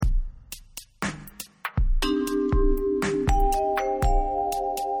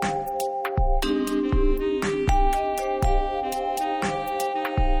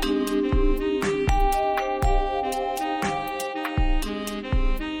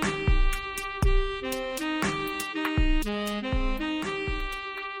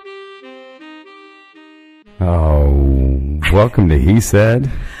Welcome to He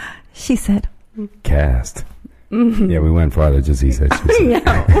Said. She Said. Cast. Mm-hmm. Yeah, we went farther, just He Said, She Said.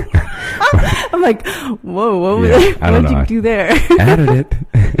 Yeah. I'm like, whoa, what did you do there? Added it.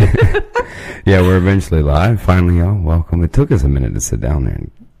 Yeah, we're eventually live. Finally, y'all, welcome. It took us a minute to sit down there and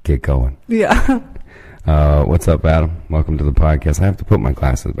get going. Yeah. What's up, Adam? Welcome to the podcast. I have to put my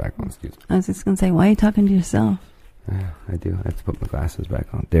glasses back on, excuse me. I was just going to say, why are you talking to yourself? I do. I have to put my glasses back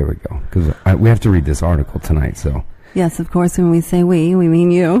on. There we go. Because we have to read this article tonight, so. Yes, of course, when we say we mean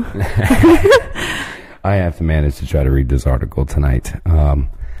you. I have to manage to try to read this article tonight.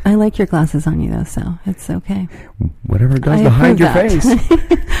 I like your glasses on you, though, so it's okay. Whatever it does to hide your face.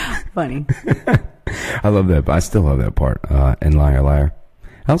 Funny. I love that. I still love that part. And Liar, Liar.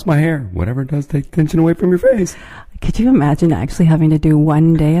 How's my hair? Whatever it does, take attention away from your face. Could you imagine actually having to do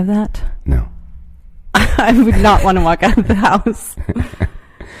one day of that? No. I would not want to walk out of the house.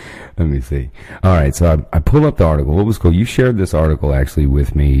 Let me see. All right, so I pulled up the article. What was cool? You shared this article actually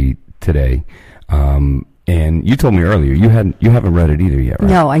with me today, and you told me earlier you haven't read it either yet, right?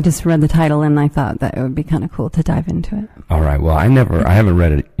 No, I just read the title and I thought that it would be kind of cool to dive into it. All right. Well, I haven't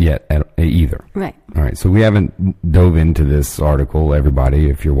read it yet either. Right. All right. So we haven't dove into this article, everybody,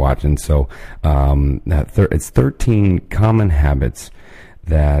 if you're watching. So it's 13 common habits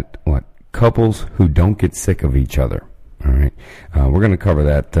that couples who don't get sick of each other. All right. We're going to cover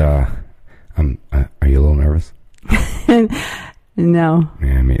that. Are you a little nervous? No.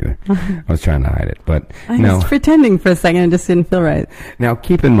 Yeah, me either. I was trying to hide it, but I was pretending for a second and just didn't feel right. Now,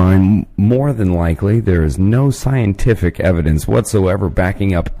 keep in mind, more than likely, there is no scientific evidence whatsoever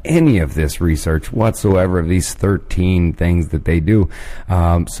backing up any of this research whatsoever of these 13 things that they do.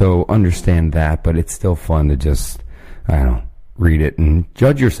 So understand that, but it's still fun to just, read it and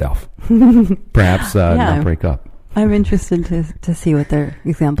judge yourself. Perhaps not break up. I'm interested to see what their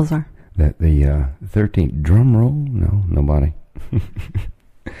examples are. The 13, drum roll? No, nobody.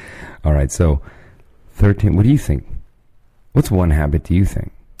 All right, so 13, what do you think? What's one habit do you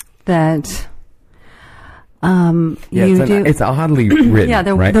think? That it's oddly written, yeah,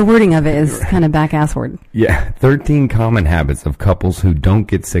 right? The wording of it is kind of back-assward. Yeah, 13 common habits of couples who don't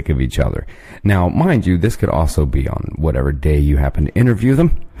get sick of each other. Now, mind you, this could also be on whatever day you happen to interview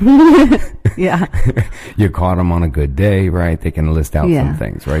them. Yeah. You caught them on a good day, right? They can list out some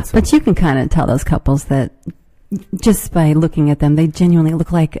things, right? So, but you can kind of tell those couples that just by looking at them, they genuinely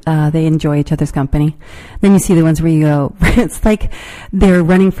look like they enjoy each other's company. Then you see the ones where you go, it's like they're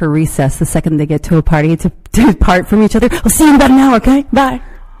running for recess the second they get to a party to depart from each other. I'll see you in about an hour, okay? Bye.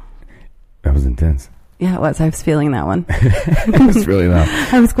 That was intense. Yeah, it was. I was feeling that one. It was really loud.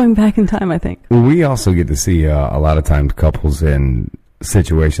 I was going back in time, I think. Well, we also get to see a lot of times couples in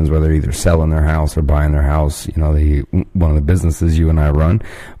situations where they're either selling their house or buying their house, one of the businesses you and I run.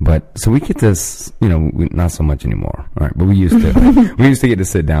 But so we get this, not so much anymore. All right. But we used to get to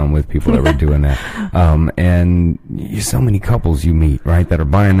sit down with people that were doing that. And so many couples you meet, right, that are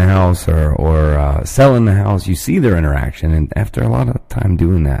buying the house or selling the house. You see their interaction. And after a lot of time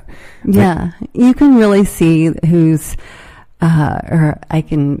doing that. Yeah. You can really see who's, or I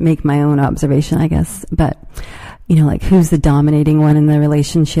can make my own observation, I guess, but like who's the dominating one in the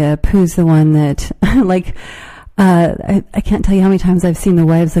relationship, who's the one that, I can't tell you how many times I've seen the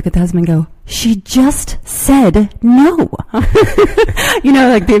wives look at the husband and go, she just said no.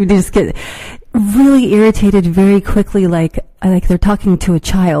 They just get really irritated very quickly, like they're talking to a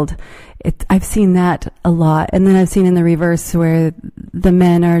child. I've seen that a lot. And then I've seen in the reverse where the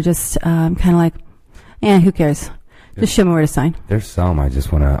men are just kind of like, who cares? Just show me where to sign. There's some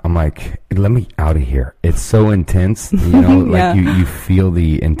I'm like, let me out of here. It's so intense, like you feel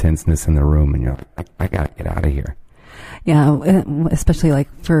the intenseness in the room and you're like, I gotta get out of here. Yeah, especially like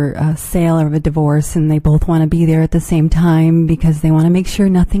for a sale or a divorce and they both want to be there at the same time because they want to make sure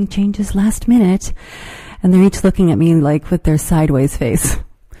nothing changes last minute. And they're each looking at me like with their sideways face.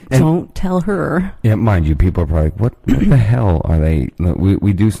 Don't tell her. Yeah, mind you, people are probably like, what the hell are they?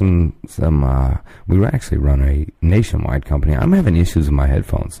 We do some we actually run a nationwide company. I'm having issues with my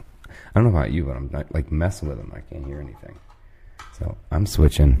headphones. I don't know about you, but I'm not, like messing with them. I can't hear anything. So I'm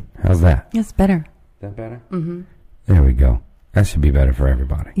switching. How's that? It's better. Is that better? Mm-hmm. There we go. That should be better for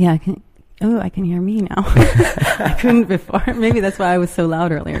everybody. Yeah, I can hear me now. I couldn't before. Maybe that's why I was so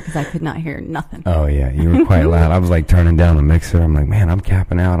loud earlier, because I could not hear nothing. Oh, yeah. You were quite loud. I was like turning down the mixer. I'm like, man, I'm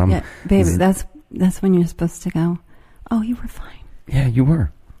capping out. Yeah, baby, that's when you're supposed to go, oh, you were fine. Yeah, you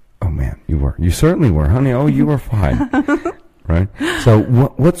were. Oh, man, you were. You certainly were, honey. Oh, you were fine. Right? So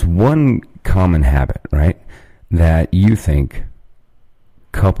what's one common habit, right, that you think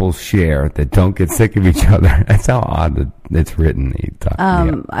couples share that don't get sick of each other? That's how odd it's written.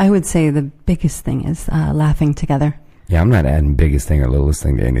 I would say the biggest thing is laughing together. Yeah, I'm not adding biggest thing or littlest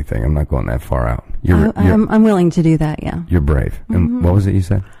thing to anything. I'm not going that far out. I'm willing to do that, yeah. You're brave. And what was it you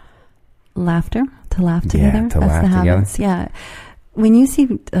said? Laughter, to laugh together. Yeah, to That's laugh the together. habits. Yeah. When you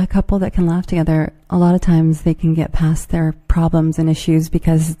see a couple that can laugh together, a lot of times they can get past their problems and issues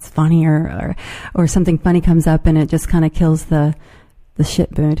because it's funny or something funny comes up and it just kind of kills the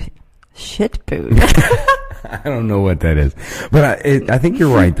shit mood. Shit mood. I don't know what that is, but I think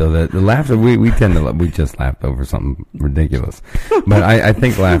you're right though. The laughter we tend to we just laughed over something ridiculous, but I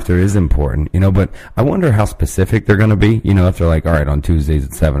think laughter is important, But I wonder how specific they're going to be, if they're like, all right, on Tuesdays at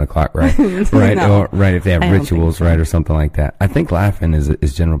 7:00, right, right, No. or right if they have rituals, right, or something like that. I think laughing is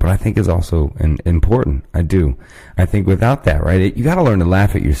general, but I think is also important. I do. I think without that, right, you got to learn to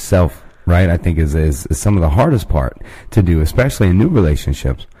laugh at yourself, right. I think is some of the hardest part to do, especially in new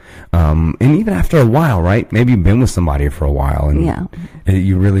relationships. And even after a while, right? Maybe you've been with somebody for a while and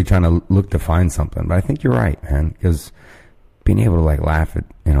you're really trying to look to find something. But I think you're right, man, because being able to laugh at,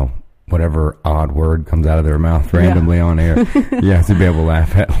 whatever odd word comes out of their mouth randomly on air, you have to be able to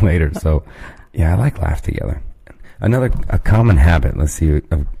laugh at later. So, yeah, I like laugh together. A common habit, let's see,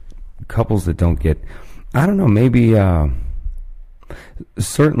 of couples that don't get, I don't know, maybe,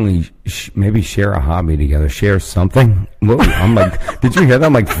 certainly maybe share a hobby together, share something. Whoa, I'm like, did you hear that?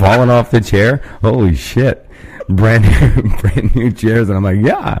 I'm like falling off the chair. Holy shit. Brand new chairs. And I'm like,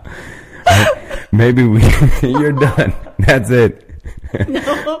 yeah, maybe you're done. That's it.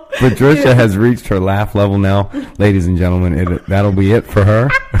 No. Patricia has reached her laugh level now. Ladies and gentlemen, that'll be it for her.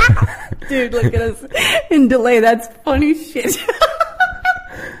 Dude, look at us in delay. That's funny shit.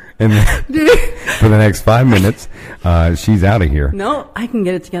 And for the next 5 minutes, she's out of here. No, I can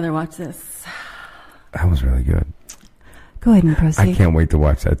get it together. Watch this. That was really good. Go ahead and proceed. I can't wait to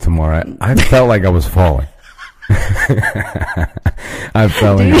watch that tomorrow. I felt like I was falling. I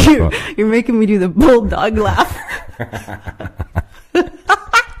felt like I was falling. You're making me do the bulldog laugh.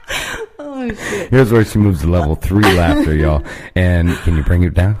 Oh, shit. Here's where she moves to level 3 laughter, y'all. And can you bring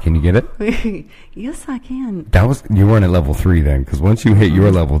it down? Can you get it? Yes, I can. You weren't at level 3 then, because once you hit your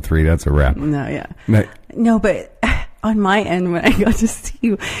level 3, that's a wrap. No, yeah. No, but on my end, when I got to see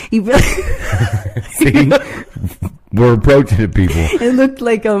you really see, we're approaching it, people. It looked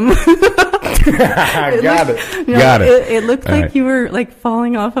like Got it. It looked like you were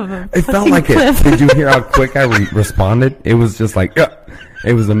falling off of a. It felt like cliff. it. Did you hear how quick I responded? It was just like,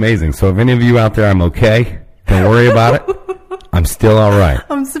 it was amazing. So if any of you out there, I'm okay. Don't worry about it. I'm still all right.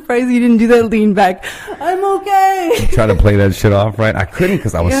 I'm surprised you didn't do that lean back. I'm okay. Try to play that shit off, right? I couldn't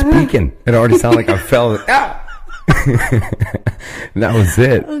because I was speaking. It already sounded like I fell. That was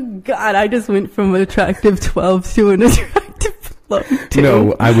it. Oh, God, I just went from an attractive 12 to an attractive 2.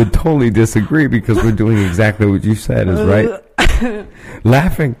 No, I would totally disagree because we're doing exactly what you said is right.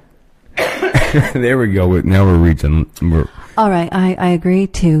 Laughing. There we go. Now we're reaching. All right. I agree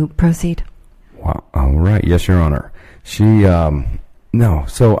to proceed. Wow. All right. Yes, Your Honor. She, no.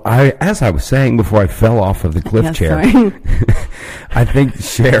 So as I was saying before I fell off of the cliff chair, I think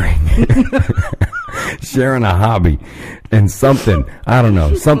sharing a hobby and something, I don't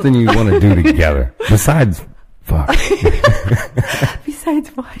know, something you want to do together besides fuck. Besides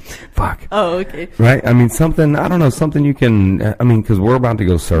what? Fuck. Oh, okay. Right? I mean, something, I don't know, something you can, because we're about to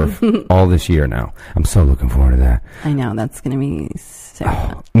go surf all this year now. I'm so looking forward to that. I know, that's going to be so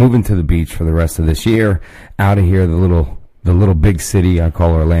fun. Moving to the beach for the rest of this year, out of here, the little big city I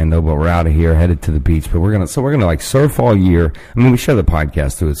call Orlando, but we're out of here, headed to the beach. But we're gonna surf all year. I mean, we share the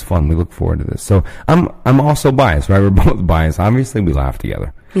podcast too. It's fun. We look forward to this. So I'm also biased, right? We're both biased. Obviously, we laugh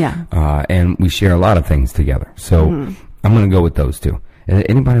together. Yeah. And we share a lot of things together. So I'm gonna go with those two.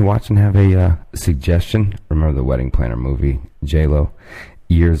 Anybody watching have a suggestion? Remember the Wedding Planner movie, J-Lo,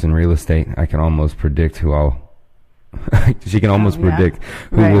 Years in Real Estate? I can almost predict who she can almost predict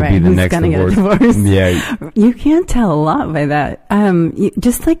who will be the Who's next divorce. Yeah. You can't tell a lot by that.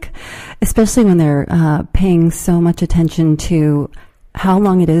 Just especially when they're paying so much attention to how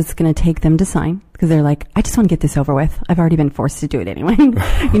long it is going to take them to sign, because they're like, I just want to get this over with. I've already been forced to do it anyway.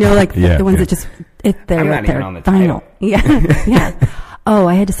 The ones that just, they're not even on the final. title. Yeah. Yeah. Oh,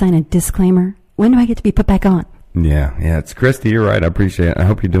 I had to sign a disclaimer. When do I get to be put back on? Yeah, it's Christy. You're right. I appreciate it. I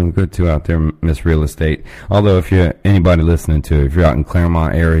hope you're doing good too out there, Miss Real Estate. Although, if you're anybody listening to, if you're out in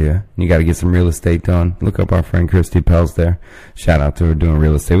Claremont area and you got to get some real estate done, look up our friend Christy Pels there. Shout out to her doing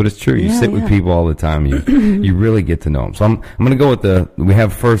real estate. But it's true. You sit with people all the time. You really get to know them. So I'm going to go with we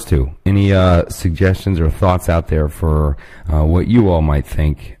have first two. Any suggestions or thoughts out there for what you all might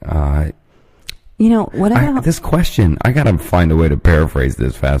think? What about this question? I got to find a way to paraphrase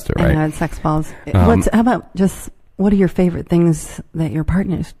this faster, right? Sex balls. How about just what are your favorite things that your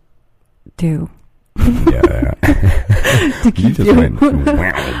partners do? Yeah. To keep you.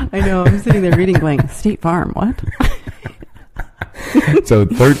 Wow. I know. I'm sitting there reading going, State Farm, what? So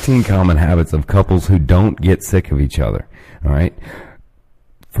 13 common habits of couples who don't get sick of each other. All right.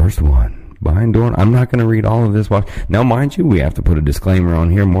 First one, behind door. I'm not going to read all of this. Now, mind you, we have to put a disclaimer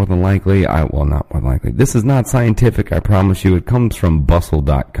on here. More than likely, not more than likely. This is not scientific. I promise you. It comes from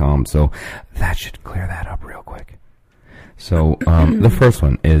bustle.com. So that should clear that up real quick. So the first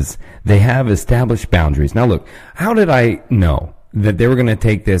one is they have established boundaries. Now, look, how did I know that they were going to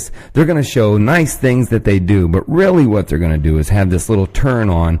take this? They're going to show nice things that they do, but really what they're going to do is have this little turn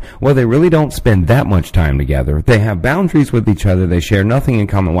on. Well, they really don't spend that much time together. They have boundaries with each other. They share nothing in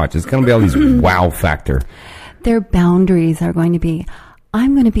common. Watch, it's going to be all these wow factor. Their boundaries are going to be,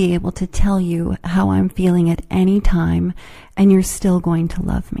 I'm going to be able to tell you how I'm feeling at any time, and you're still going to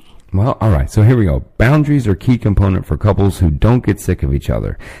love me. Well, all right, so here we go. Boundaries are a key component for couples who don't get sick of each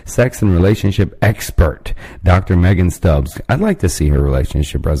other. Sex and relationship expert, Dr. Megan Stubbs. I'd like to see her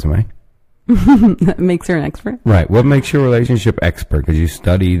relationship resume. That makes her an expert? Right. What makes you a relationship expert? Because you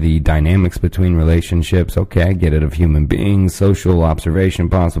study the dynamics between relationships. Okay, I get it, of human beings, social observation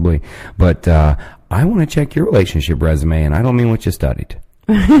possibly. But I want to check your relationship resume, and I don't mean what you studied.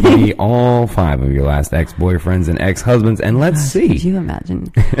 Be all 5 of your last ex-boyfriends and ex-husbands, and let's see. Could you imagine?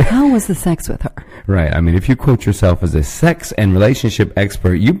 How was the sex with her? Right. I mean, if you quote yourself as a sex and relationship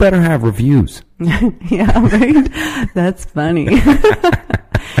expert, you better have reviews. Yeah, right? That's funny.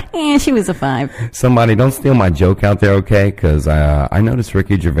 She was a 5. Somebody, don't steal my joke out there, okay? Because I noticed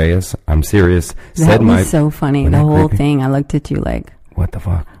Ricky Gervais, I'm serious, that was so funny. The whole thing, I looked at you like... What the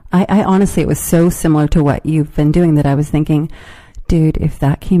fuck? I honestly, it was so similar to what you've been doing that I was thinking... Dude, if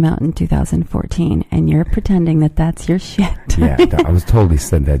that came out in 2014 and you're pretending that that's your shit. Yeah, I was totally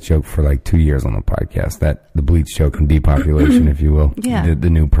said that joke for like 2 years on the podcast. The bleach joke and depopulation, if you will. Yeah. The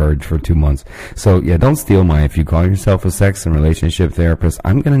new purge for 2 months. So, yeah, don't steal my, if you call yourself a sex and relationship therapist,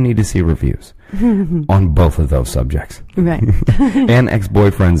 I'm going to need to see reviews on both of those subjects. Right. And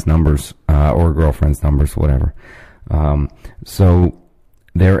ex-boyfriend's numbers, or girlfriend's numbers, whatever. So...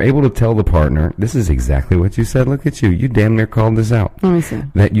 they're able to tell the partner, this is exactly what you said. Look at you. You damn near called this out. Let me see.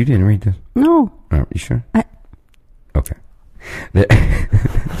 That you didn't read this? No. Are you sure? Okay. Did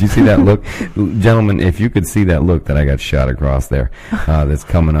you see that look? Gentlemen, if you could see that look that I got shot across there, that's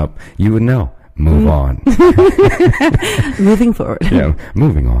coming up, you would know. Move on. Moving forward. Yeah,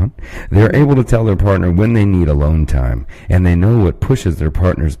 moving on. They're able to tell their partner when they need alone time, and they know what pushes their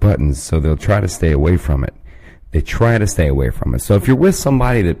partner's buttons, so they'll try to stay away from it. They try to stay away from it. So if you're with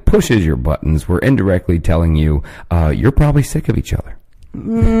somebody that pushes your buttons, we're indirectly telling you you're probably sick of each other.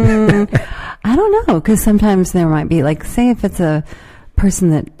 I don't know, because sometimes there might be, like, say if it's a person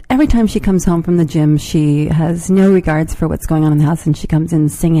that every time she comes home from the gym, she has no regards for what's going on in the house, and she comes in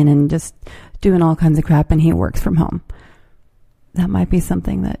singing and just doing all kinds of crap, and he works from home. That might be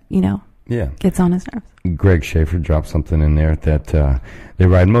something that, gets on his nerves. Greg Schaefer dropped something in there that they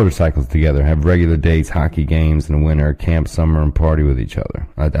ride motorcycles together, have regular dates, hockey games in the winter, camp summer, and party with each other.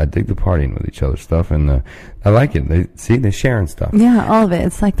 I dig the partying with each other stuff, and I like it. They're sharing stuff. Yeah, all of it.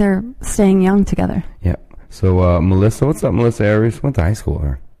 It's like they're staying young together. Yeah. So Melissa, what's up, Melissa Aries? Went to high school with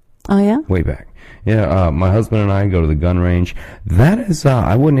her. Oh, yeah? Way back. Yeah, my husband and I go to the gun range. That is,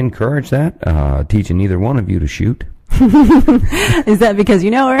 I wouldn't encourage that, teaching either one of you to shoot. Is that because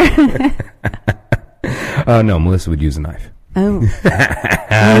you know her? No, Melissa would use a knife. Oh.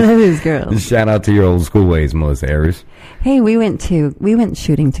 One of those girls. Shout out to your old school ways, Melissa Ayers. Hey, we went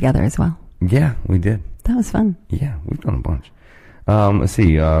shooting together as well. Yeah, we did. That was fun. Yeah, we've done a bunch. Let's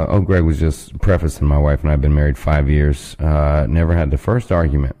see. Greg was just prefacing, my wife and I have been married 5 years. Never had the first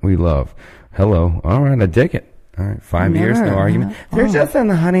argument. We love. Hello. All right, I dig it. All right, 5 years, no argument. They're just in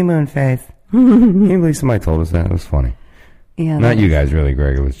the honeymoon phase. Can you believe somebody told us that? It was funny. Yeah. Not you guys, really,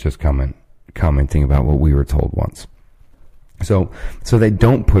 Greg. It was just commenting about what we were told once. So they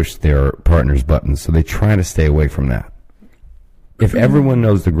don't push their partner's buttons, so they try to stay away from that. If everyone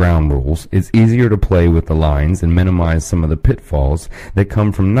knows the ground rules, it's easier to play with the lines and minimize some of the pitfalls that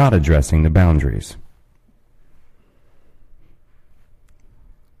come from not addressing the boundaries.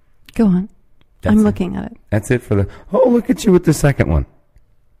 Go on. I'm looking at it. That's it for the... Oh, look at you with the second one.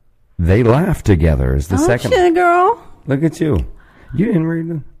 They laugh together is the second... Oh, shit, girl. Look at you. You didn't read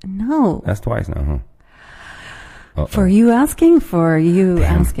them? No. That's twice now, huh? Uh-oh. For you asking?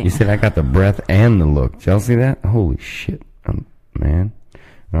 Asking. You said I got the breath and the look. Did y'all see that? Holy shit. Man.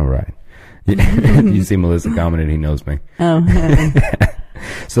 All right. You see Melissa commented, he knows me. Oh.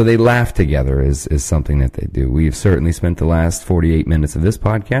 So they laugh together is something that they do. We've certainly spent the last 48 minutes of this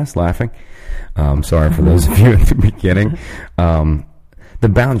podcast laughing. Sorry for those of you at the beginning. the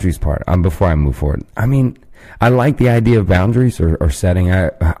boundaries part, before I move forward, I mean, I like the idea of boundaries or setting.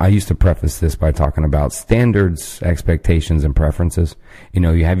 I used to preface this by talking about standards, expectations, and preferences. You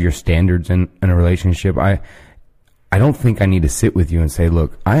know, you have your standards in a relationship. I don't think I need to sit with you and say,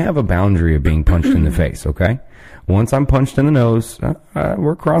 look, I have a boundary of being punched in the face, okay? Once I'm punched in the nose,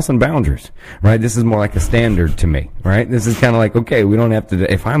 we're crossing boundaries, right? This is more like a standard to me, right? This is kind of like, okay, we don't have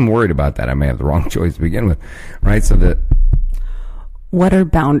to, if I'm worried about that, I may have the wrong choice to begin with, right? So that. What are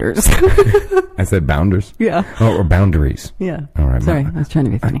bounders? I said bounders? Yeah. Oh, or boundaries. Yeah. All right. Sorry, I was trying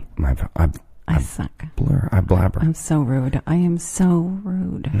to be funny. I suck. I blabber. I'm so rude. I am so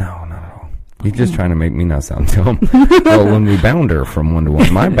rude. No, not at all. You're just trying to make me not sound dumb. Well, when we bounder from one to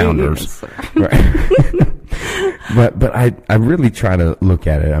one, my bounders. Right. But I really try to look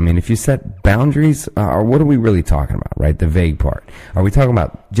at it. I mean, if you set boundaries, or what are we really talking about, right? The vague part. Are we talking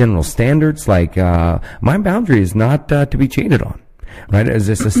about general standards? Like, my boundary is not to be cheated on. Right? Is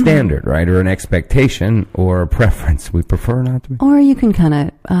this a standard, right? Or an expectation or a preference? We prefer not to be. Or you can kind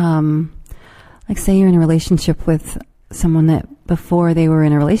of, like say you're in a relationship with someone that before they were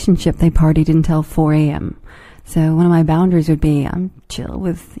in a relationship, they partied until 4 a.m. So one of my boundaries would be I'm chill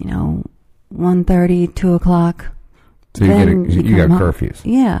with, 1:30, 2 o'clock. So you got curfews.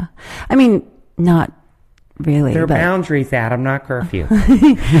 Yeah. I mean, not really. There are boundaries, Adam, not curfew.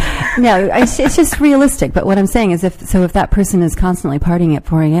 No, it's just realistic. But what I'm saying is if that person is constantly partying at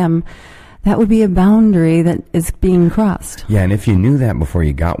 4 a.m., that would be a boundary that is being crossed. Yeah, and if you knew that before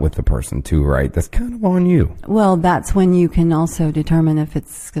you got with the person too, right, that's kind of on you. Well, that's when you can also determine if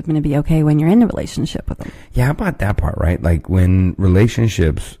it's going to be okay when you're in a relationship with them. Yeah, how about that part, right? Like when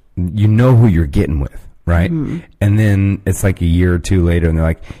relationships, you know who you're getting with, right? Mm-hmm. And then it's like a year or two later and they're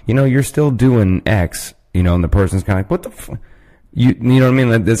like, you're still doing X, and the person's kind of like, what the you know what I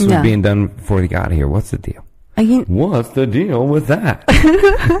mean? Like this was being done before they got here. What's the deal? What's the deal with that?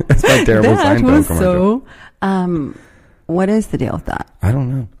 That's my terrible Seinfeld commercial. What is the deal with that? I don't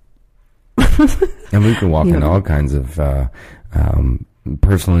know. And we can walk into all kinds of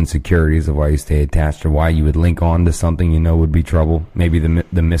personal insecurities of why you stay attached or why you would link on to something would be trouble. Maybe the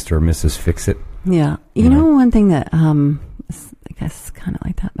Mr. or Mrs. Fix-It. Yeah. You know one thing that is, I guess kind of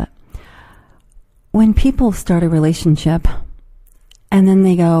like that, but when people start a relationship and then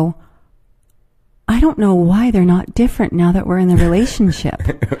they go, I don't know why they're not different now that we're in the relationship.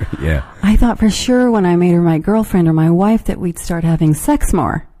 Yeah. I thought for sure when I made her my girlfriend or my wife that we'd start having sex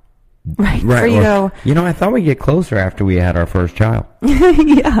more. Right. Or you go, I thought we'd get closer after we had our first child.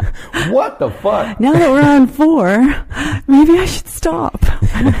 Yeah. What the fuck? Now that we're on 4, maybe I should stop.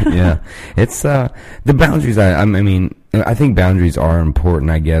 Yeah. It's, the boundaries, I think boundaries are important,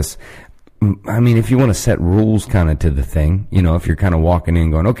 I guess. I mean, if you want to set rules kind of to the thing, if you're kind of walking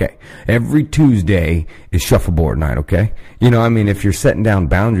in going, okay, every Tuesday is shuffleboard night, okay? If you're setting down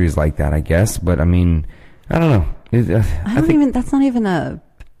boundaries like that, I guess. But, I don't know. That's not even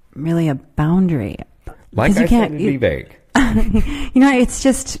really a boundary. Like I said, it'd be vague. It's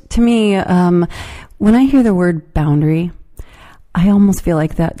just, to me, when I hear the word boundary, I almost feel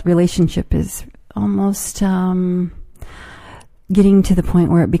like that relationship is almost, getting to the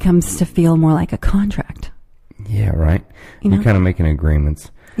point where it becomes to feel more like a contract. Yeah, right. You're kind of making agreements.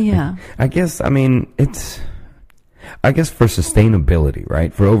 Yeah. I guess for sustainability,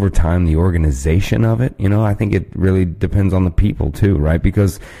 right? For over time, the organization of it, I think it really depends on the people too, right?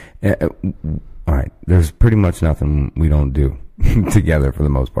 Because, all right, there's pretty much nothing we don't do together for the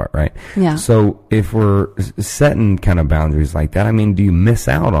most part, right? Yeah. So if we're setting kind of boundaries like that, do you miss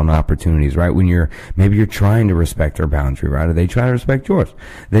out on opportunities, right? When maybe you're trying to respect their boundary, right? Or they try to respect yours.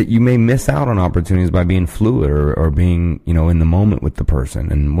 That you may miss out on opportunities by being fluid or being, in the moment with the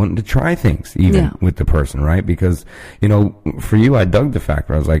person and wanting to try things even with the person, right? Because, for you, I dug the fact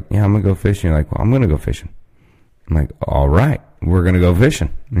where I was like, yeah, I'm going to go fishing. You're like, well, I'm going to go fishing. I'm like, all right, we're going to go fishing.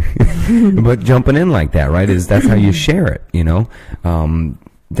 But jumping in like that, right, that's how you share it,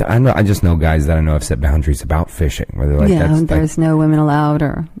 I just know guys that I know have set boundaries about fishing where they're like, there's no women allowed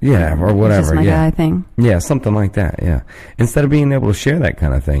or whatever. It's just my guy thing. Yeah, something like that, yeah. Instead of being able to share that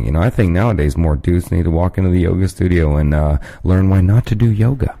kind of thing, I think nowadays more dudes need to walk into the yoga studio and learn why not to do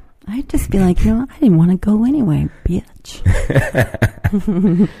yoga. I'd just be like, I didn't want to go anyway, bitch.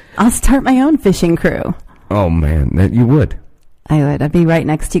 I'll start my own fishing crew. Oh, man, that you would. I would. I'd be right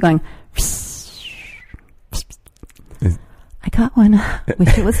next to you going, I got one.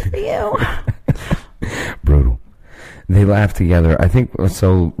 Wish it was for you. Brutal. They laugh together. I think,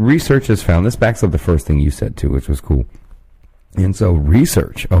 so research has found, this backs up the first thing you said too, which was cool. And so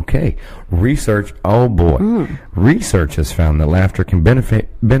research, oh boy, research has found that laughter can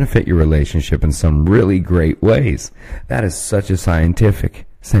benefit your relationship in some really great ways. That is such a scientific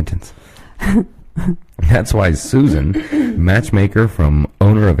sentence. That's why Susan, matchmaker from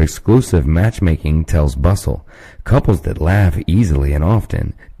owner of Exclusive Matchmaking, tells Bustle, couples that laugh easily and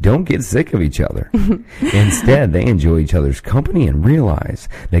often don't get sick of each other. Instead, they enjoy each other's company and realize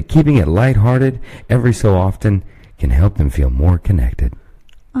that keeping it lighthearted every so often can help them feel more connected.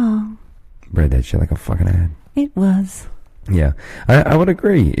 Oh. Read that shit like a fucking ad. It was. Yeah, I would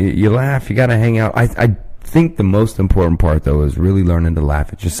agree. You laugh, you got to hang out. I think the most important part, though, is really learning to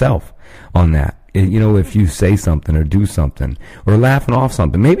laugh at yourself on that. If you say something or do something or laughing off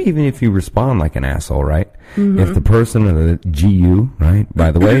something, maybe even if you respond like an asshole, right? Mm-hmm. If the person or the GU, right?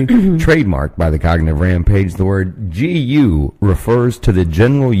 By the way, trademarked by the Cognitive Rampage, the word GU refers to the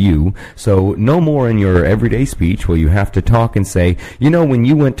general you. So no more in your everyday speech will you have to talk and say, when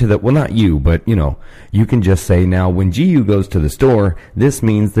you went to not you, but you can just say now when GU goes to the store, this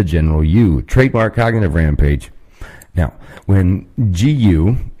means the general you. Trademark Cognitive Rampage. Now, when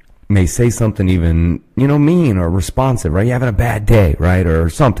GU may say something even, mean or responsive, right? You're having a bad day, right? Or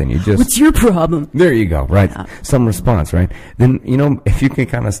something. What's your problem? There you go, right? Yeah. Some response, right? Then, if you can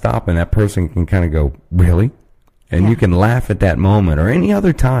kind of stop and that person can kind of go, really? And you can laugh at that moment or any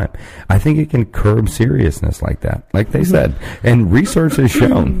other time. I think it can curb seriousness like that, like they said. And research has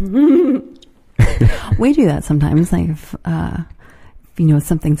shown. We do that sometimes. Like if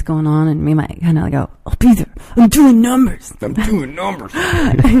something's going on and we might kind of go, I'll be there. I'm doing numbers.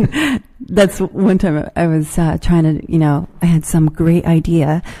 That's one time I was trying to, I had some great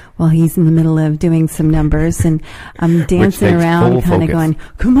idea while he's in the middle of doing some numbers and I'm dancing around kind of going,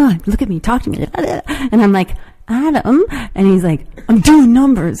 come on, look at me, talk to me. And I'm like, Adam. And he's like, I'm doing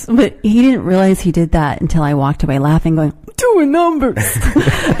numbers. But he didn't realize he did that until I walked away laughing, going, I'm doing numbers.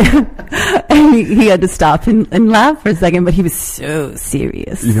 And he had to stop and laugh for a second, but he was so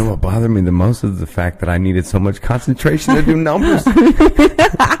serious. You know what bothered me the most is the fact that I needed so much concentration to do numbers.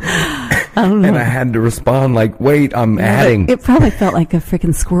 And I had to respond like, wait, I'm adding. It probably felt like a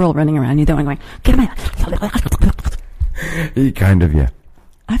freaking squirrel running around you going, get him out. Kind of, yeah.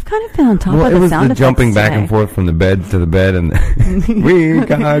 I've kind of been on top of the sound effects. It was the jumping back today. and forth from the bed to the bed, and we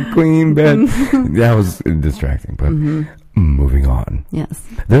got queen bed. That was distracting, but moving on. Yes.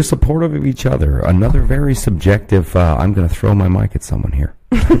 They're supportive of each other. Another very subjective, I'm going to throw my mic at someone here.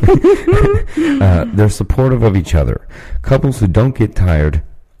 They're supportive of each other. Couples who don't get tired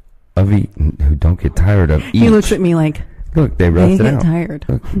of each. He looks at me like, look, they left it out. Tired.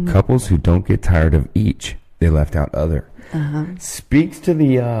 Look, couples who don't get tired of each. They left out other. Speaks to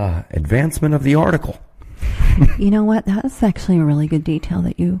the advancement of the article. You know what? That's actually a really good detail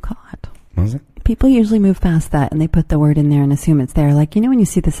that you caught. Was it? People usually move past that and they put the word in there and assume it's there. Like, when you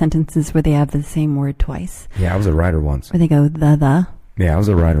see the sentences where they have the same word twice. Yeah, I was a writer once. Where they go, the. Yeah, I was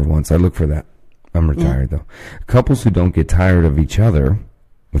a writer once. I look for that. I'm retired, though. Couples who don't get tired of each other,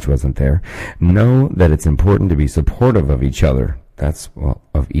 which wasn't there, know that it's important to be supportive of each other. That's,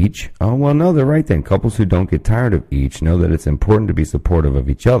 of each? Oh, well, no, they're right then. Couples who don't get tired of each know that it's important to be supportive of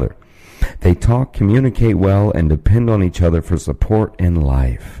each other. They talk, communicate well, and depend on each other for support in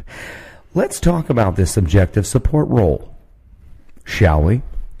life. Let's talk about this subjective support role. Shall we?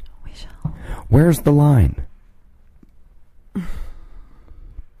 We shall. Where's the line?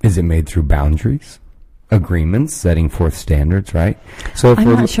 Is it made through boundaries? Agreements, setting forth standards, right? So if I'm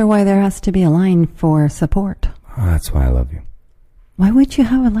not sure why there has to be a line for support. Oh, that's why I love you. Why would you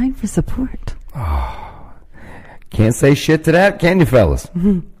have a line for support? Oh, can't say shit to that, can you, fellas?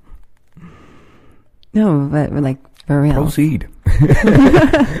 No, but like for real. Proceed.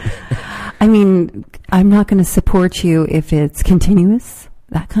 I mean, I'm not going to support you if it's continuous,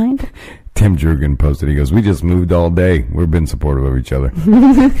 that kind. Tim Drugan posted, he goes, we just moved all day. We've been supportive of each other.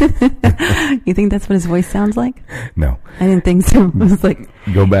 You think that's what his voice sounds like? No. I didn't think so. It was like,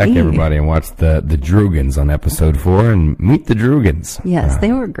 go back, everybody, and watch the Drugans on episode 4 and meet the Drugans. Yes,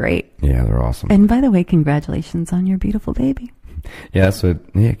 they were great. Yeah, they're awesome. And by the way, congratulations on your beautiful baby. Yeah,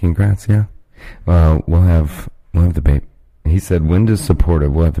 congrats, yeah. We'll have the baby. He said, when does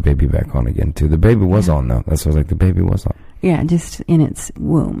supportive? We'll have the baby back on again, too. The baby was on, though. That's what I was like, the baby was on. Yeah, just in its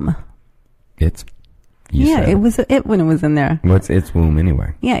womb. It was it when it was in there. What's its womb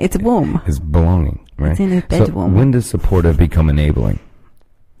anyway? Yeah, it's womb. It's belonging, right? It's in its bedroom. So when does supportive become enabling?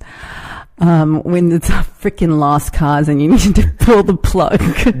 When it's a freaking lost cause and you need to pull the plug.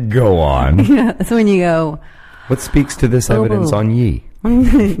 Go on. Yeah, that's when you go. What speaks to this evidence on ye?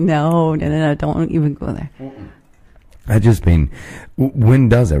 No, don't even go there. I just mean, when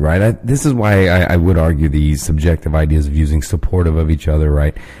does it, right? This is why I would argue the subjective ideas of using supportive of each other,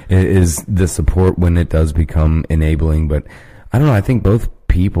 right, is the support when it does become enabling. But I don't know, I think both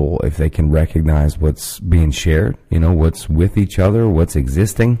people, if they can recognize what's being shared, what's with each other, what's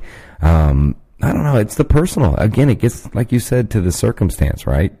existing, I don't know, it's the personal. Again, it gets, like you said, to the circumstance,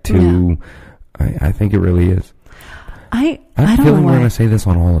 right? I think it really is. I I'm don't feeling know we're why. going to say this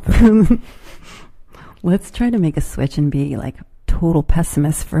on all of them. Let's try to make a switch and be like total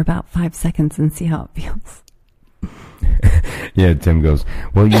pessimists for about 5 seconds and see how it feels. Yeah, Tim goes,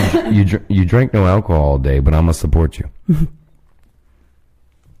 well, you drank no alcohol all day, but I'm going to support you.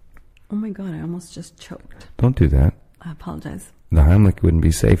 Oh my God, I almost just choked. Don't do that. I apologize. The Heimlich wouldn't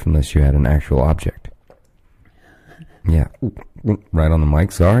be safe unless you had an actual object. Yeah. Right on the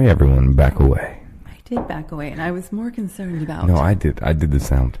mic. Sorry, everyone. Back away. I did back away, and I was more concerned about... No, I did. I did the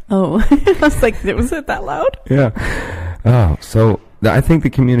sound. Oh, I was like, was it that loud? Yeah. Oh, so I think the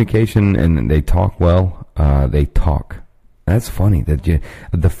communication, and they talk well. They talk. That's funny.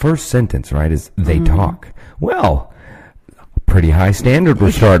 The first sentence, right, is they talk. Well, pretty high standard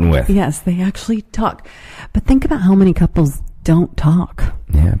we're starting with. Yes, they actually talk. But think about how many couples don't talk.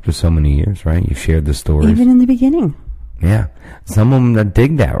 Yeah, after so many years, right? You shared the stories. Even in the beginning. Yeah. Some of them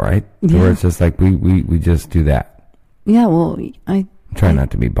dig that, right? Yeah. Where it's just like, we just do that. Yeah, well, I try not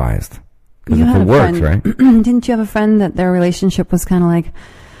to be biased. Because you if had it a works, friend, right? Didn't you have a friend that their relationship was kind of like,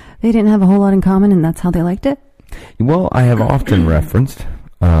 they didn't have a whole lot in common and that's how they liked it? Well, I have often referenced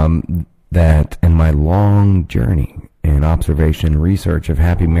that in my long journey in observation and research of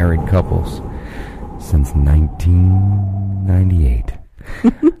happy married couples since 1998.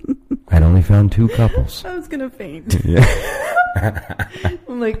 I'd only found 2 couples. I was going to faint. Yeah.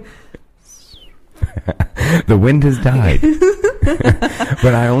 I'm like... The wind has died.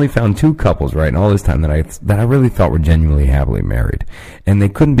 But I only found 2 couples, right, in all this time that I really thought were genuinely happily married. And they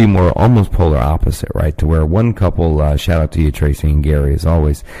couldn't be more almost polar opposite, right, to where one couple, shout out to you, Tracy and Gary, as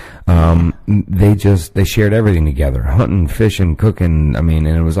always, they shared everything together, hunting, fishing, cooking, and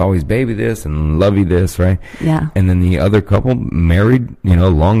it was always baby this and lovey this, right? Yeah. And then the other couple married,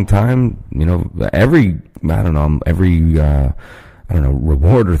 long time, every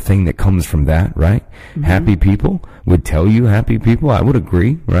reward or thing that comes from that, right? Mm-hmm. Happy people would tell you, happy people, I would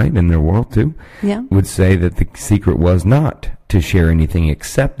agree, right, in their world too, would say that the secret was not to share anything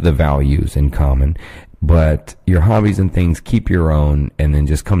except the values in common, but your hobbies and things, keep your own, and then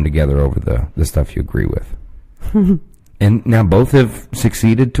just come together over the stuff you agree with. And now both have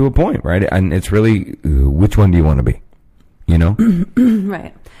succeeded to a point, right? And it's really, which one do you want to be?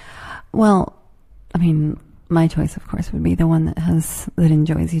 Right. Well, my choice, of course, would be the one that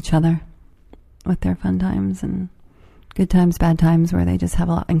enjoys each other with their fun times and good times, bad times, where they just have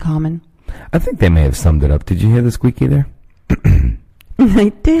a lot in common. I think they may have summed it up. Did you hear the squeaky there?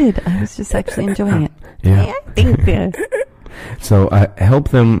 I did. I was just actually enjoying it. Yeah. I think this. So help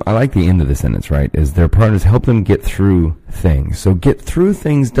them, I like the end of the sentence, right, is their partners help them get through things. So get through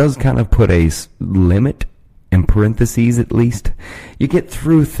things does kind of put a limit, in parentheses at least. You get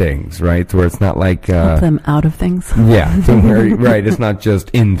through things, right, to where it's not like... help them out of things. Yeah, to where, right, it's not just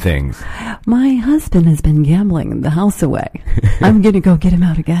in things. My husband has been gambling the house away. I'm going to go get him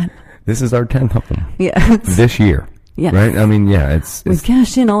out again. This is our 10th home. Yeah. This year. Yeah. Right? It's we've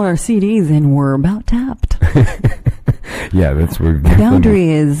cashed in all our CDs and we're about tapped. Yeah, that's where... The boundary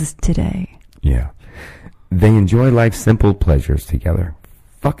is today. Yeah. They enjoy life's simple pleasures together.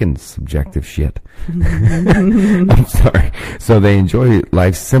 Fucking subjective shit. I'm sorry. So they enjoy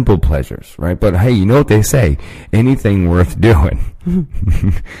life's simple pleasures, right? But hey, you know what they say? Anything worth doing.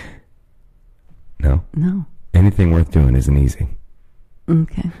 No? No. Anything worth doing isn't easy.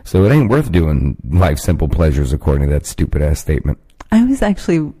 Okay. So it ain't worth doing life's simple pleasures according to that stupid ass statement.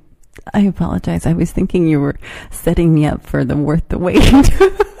 I apologize. I was thinking you were setting me up for the worth the wait.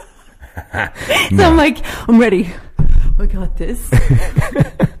 So I'm like, I'm ready. I got this.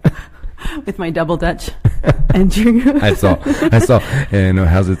 With my double Dutch entering. I saw. And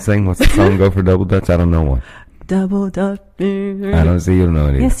how's it sing? What's the song go for double Dutch? I don't know one. Double Dutch. I don't see. You don't know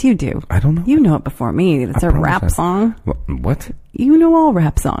it either. Yes, you do. I don't know. You know it before me. It's a rap song. What? You know all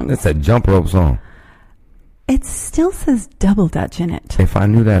rap songs. That's a jump rope song. It still says double Dutch in it. If I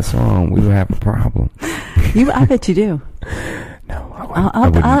knew that song, we would have a problem. I bet you do. No,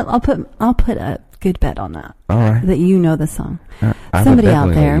 I'll put a good bet on that. All right. That you know the song. Somebody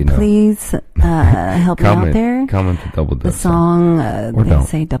out there, please help me out there. Comment to double Dutch. The song, they don't.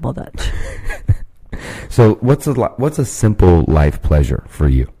 say double Dutch. So what's a simple life pleasure for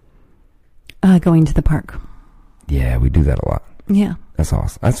you? Going to the park. Yeah, we do that a lot. Yeah. That's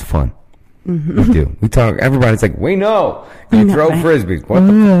awesome. That's fun. Mm-hmm. We do. We talk. Everybody's like, we know. You throw frisbees. What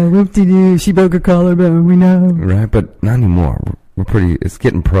whoop-de-doo. She broke her collarbone. We know. Right, but not anymore. We're pretty. It's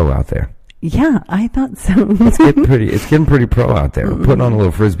getting pro out there. Yeah, I thought so. It's getting pretty pro out there. We're putting on a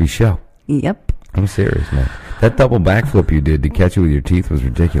little frisbee show. Yep. I'm serious, man. That double backflip you did to catch it with your teeth was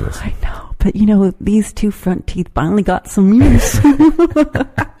ridiculous. I know, but these two front teeth finally got some use.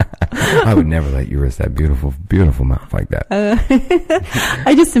 I would never let you risk that beautiful, beautiful mouth like that.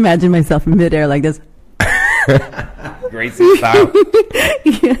 I just imagine myself in midair like this. Gracie style.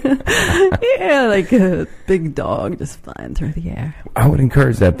 Yeah, like a big dog just flying through the air. I would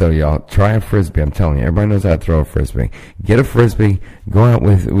encourage that, though, y'all. Try a frisbee. I'm telling you, everybody knows how to throw a frisbee. Get a frisbee, go out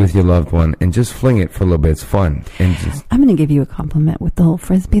with your loved one, and just fling it for a little bit. It's fun. And just I'm going to give you a compliment with the whole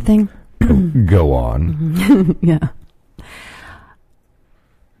frisbee thing. Go on. Yeah.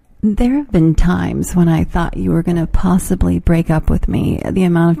 There have been times when I thought you were going to possibly break up with me. The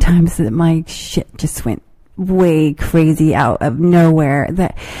amount of times that my shit just went way crazy out of nowhere,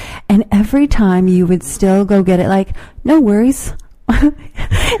 and every time you would still go get it, like, no worries. And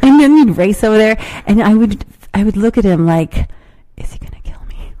then you'd race over there, and I would look at him like, is he going to kill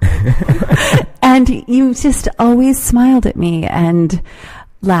me? And you just always smiled at me and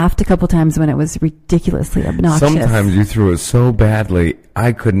laughed a couple times when it was ridiculously obnoxious. Sometimes you threw it so badly,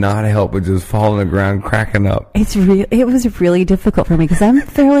 I could not help but just fall on the ground cracking up. It was really difficult for me because I'm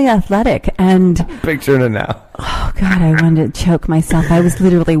fairly athletic, and picturing it now. Oh God, I wanted to choke myself. I was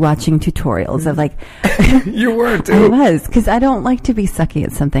literally watching tutorials of like. You were too. I was, because I don't like to be sucky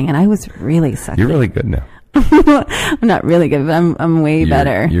at something, and I was really sucky. You're really good now. I'm not really good, but I'm way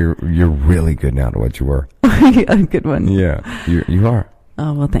better. You're really good now to what you were. A good one. Yeah, you are.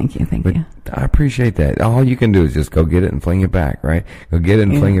 Oh, well, thank you. I appreciate that. All you can do is just go get it and fling it back, right? Go get it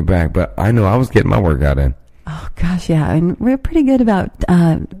and fling it back. But I know I was getting my workout in. Oh, gosh, yeah. And we're pretty good about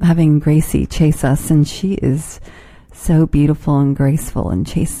having Gracie chase us, and she is so beautiful and graceful and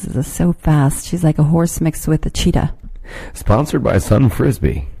chases us so fast. She's like a horse mixed with a cheetah. Sponsored by Sun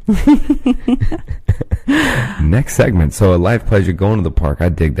Frisbee. Next segment. So a life pleasure, going to the park. I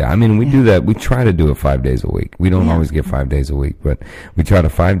dig that. I mean, we do that. We try to do it 5 days a week. We don't always get 5 days a week, but we try to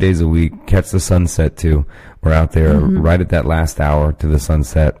 5 days a week, catch the sunset too. We're out there right at that last hour to the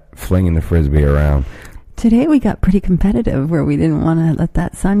sunset, flinging the Frisbee around. Today we got pretty competitive where we didn't want to let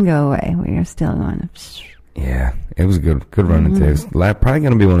that sun go away. We are still going. Yeah, it was good running today. It's probably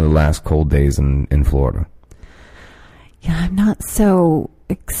going to be one of the last cold days in Florida. Yeah, I'm not so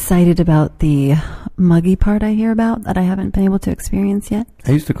excited about the muggy part I hear about that I haven't been able to experience yet.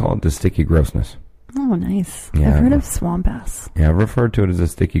 I used to call it the sticky grossness. Oh, nice. Yeah, I've heard of swamp ass. Yeah, I've referred to it as the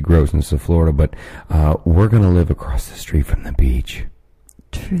sticky grossness of Florida, but we're going to live across the street from the beach.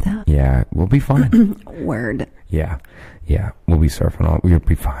 True that. Yeah, we'll be fine. Word. Yeah, we'll be surfing we'll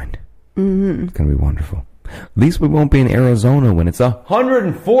be fine. Mm-hmm. It's going to be wonderful. At least we won't be in Arizona when it's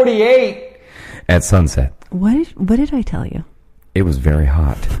 148 at sunset. What did I tell you? It was very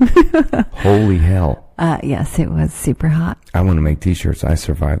hot. Holy hell. Yes, it was super hot. I want to make t-shirts. I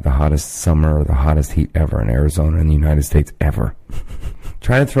survived the hottest summer or the hottest heat ever in Arizona in the United States ever.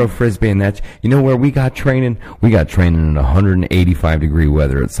 Try to throw Frisbee in that. You know where we got training? We got training in 185 degree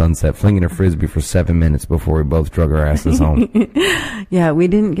weather at sunset, flinging a Frisbee for 7 minutes before we both drug our asses home. Yeah, we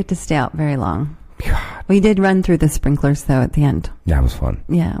didn't get to stay out very long. God. We did run through the sprinklers, though, at the end. That was fun.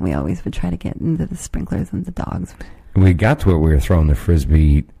 Yeah, we always would try to get into the sprinklers and the dogs. We got to it. We were throwing the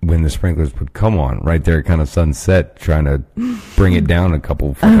Frisbee when the sprinklers would come on, right there, kind of sunset, trying to bring it down a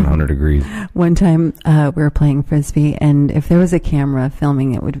couple fucking 100 degrees. One time, we were playing Frisbee, and if there was a camera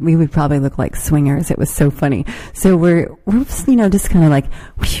filming it, we would probably look like swingers. It was so funny. So we're just kind of like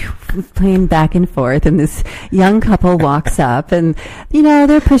playing back and forth, and this young couple walks up, and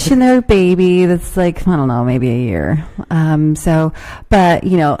they're pushing their baby that's like, I don't know, maybe a year. But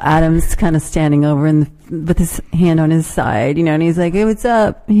Adam's kind of standing over with his hand on his side, and he's like, "Hey, what's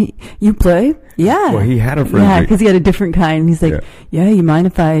up? You play?" Yeah. Well, he had a Frisbee. Yeah, because he had a different kind. He's like, yeah, you mind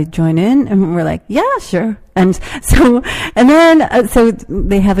if I join in? And we're like, yeah, sure. And so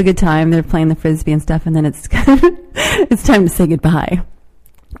they have a good time. They're playing the Frisbee and stuff, and then it's it's time to say goodbye.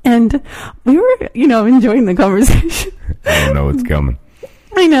 And we were, enjoying the conversation. I don't know what's coming.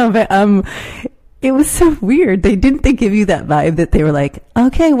 I know, but it was so weird. They give you that vibe that they were like,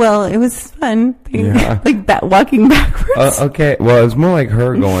 okay, well, it was fun. Like that walking backwards. Okay. Well, it was more like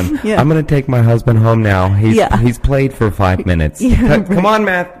her going, I'm going to take my husband home now. He's played for 5 minutes. Yeah, Come on,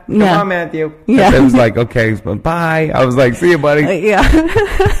 Matt. Come on, Matthew. Yeah. It was like, okay, bye. I was like, see you, buddy.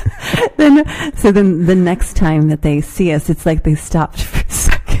 Then the next time that they see us, it's like they stopped for a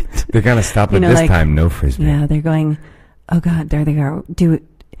second. They're going to stop at this time. No Frisbee. Yeah. They're going, oh God, there they are.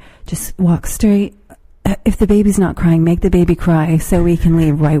 just walk straight. If the baby's not crying, make the baby cry so we can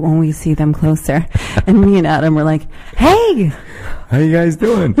leave right when we see them closer. And me and Adam were like, hey! How you guys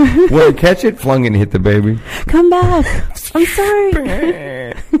doing? Well, catch it, flung it and hit the baby. Come back. I'm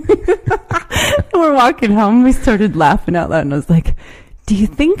sorry. We're walking home. We started laughing out loud, and I was like, do you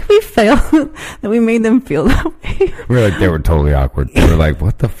think we failed that we made them feel that way? We're like, they were totally awkward. They were like,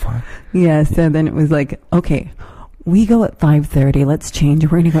 what the fuck? Yeah, so then it was like, okay, we go at 5:30. Let's change.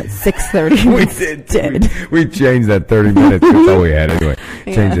 We're going to go at 6:30. We did. We changed that 30 minutes. That's all we had anyway.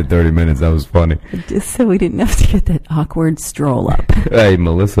 Changed it 30 minutes. That was funny. Just so we didn't have to get that awkward stroll up. Hey,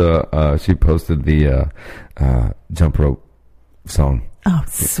 Melissa, she posted the jump rope song. Oh,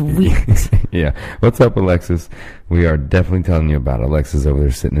 sweet. Yeah. What's up, Alexis? We are definitely telling you about it. Alexis over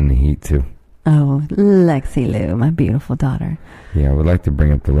there sitting in the heat, too. Oh, Lexi Lou, my beautiful daughter. Yeah, I would like to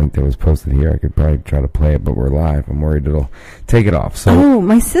bring up the link that was posted here. I could probably try to play it, but we're live. I'm worried it'll take it off. So, oh,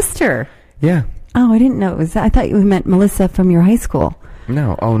 my sister. Yeah. Oh, I didn't know it was that. I thought you meant Melissa from your high school.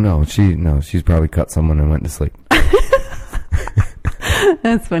 No. Oh, no. She's probably cut someone and went to sleep.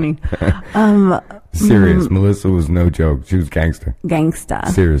 That's funny. Serious. Melissa was no joke. She was gangster.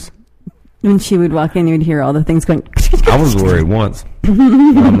 Serious. When she would walk in, you'd hear all the things going. I was worried once.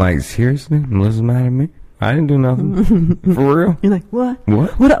 I'm like, seriously? Melissa's mad at me? I didn't do nothing. For real? You're like, what?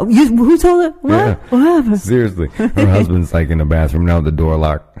 What? Who told it? What? Yeah. What happened? Seriously. Her husband's like in the bathroom now, the door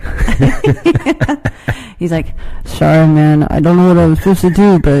locked. He's like, sorry, man. I don't know what I was supposed to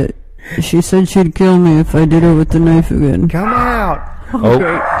do, but she said she'd kill me if I did it with the knife again. Come out. Oh,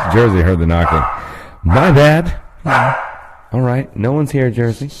 Jersey heard the knocking. My bad. All right. No one's here,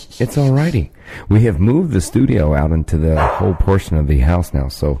 Jersey. It's all righty. We have moved the studio out into the whole portion of the house now,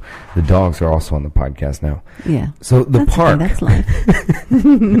 so the dogs are also on the podcast now. Yeah. So the park. Okay, that's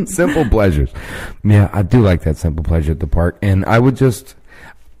life. Simple pleasures. Yeah, I do like that simple pleasure at the park. And I would just,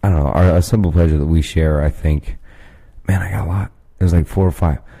 I don't know, a simple pleasure that we share, I think, man, I got a lot. There's like 4 or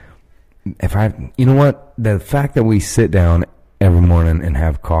 5. You know what? The fact that we sit down every morning and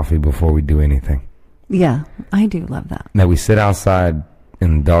have coffee before we do anything. Yeah, I do love that. That we sit outside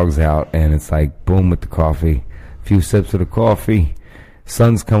and the dog's out and it's like boom with the coffee, a few sips of the coffee,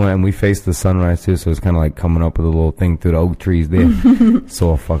 sun's coming and we face the sunrise too, so it's kind of like coming up with a little thing through the oak trees there.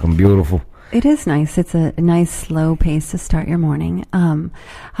 So fucking beautiful. It is nice. It's a nice slow pace to start your morning.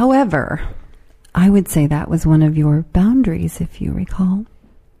 However, I would say that was one of your boundaries, if you recall.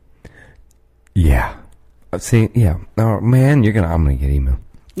 Yeah. See, yeah. Oh man, I'm gonna get email.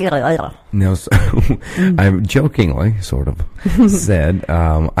 No, so I'm jokingly sort of said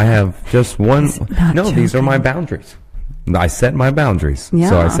I have just one. No, joking. These are my boundaries. I set my boundaries. Yeah.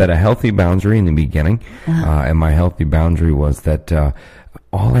 So I set a healthy boundary in the beginning, and my healthy boundary was that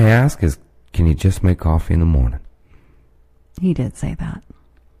all I ask is, can you just make coffee in the morning? He did say that,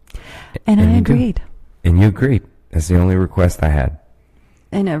 and I agreed. And you agreed. That's the only request I had.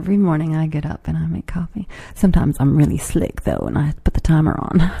 And every morning I get up and I make coffee. Sometimes I'm really slick, though, and I have to put the timer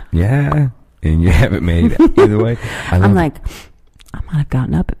on. Yeah, and you have it made either way. I'm like, I might have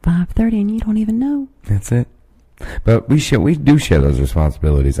gotten up at 5:30 and you don't even know. That's it. But we do share those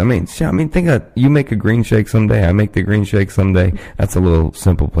responsibilities. I mean, think of you make a green shake someday. I make the green shake someday. That's a little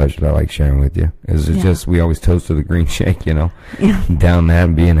simple pleasure that I like sharing with you. It's just we always toast to the green shake, you know, down that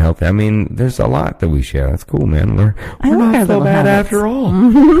and being healthy. I mean, there's a lot that we share. That's cool, man. We're not so bad after all.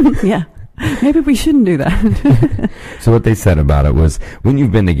 Yeah. Maybe we shouldn't do that. So what they said about it was, when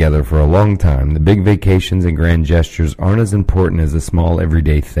you've been together for a long time, the big vacations and grand gestures aren't as important as the small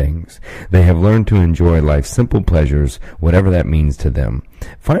everyday things. They have learned to enjoy life's simple pleasures, whatever that means to them.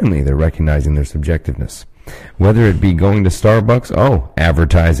 Finally, they're recognizing their subjectiveness. Whether it be going to Starbucks,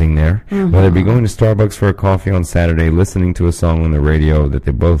 advertising there. Mm-hmm. Whether it be going to Starbucks for a coffee on Saturday, listening to a song on the radio that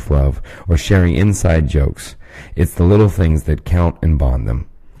they both love, or sharing inside jokes. It's the little things that count and bond them.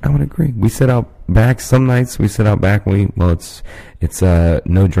 I would agree. We sit out back. Some nights we sit out back. It's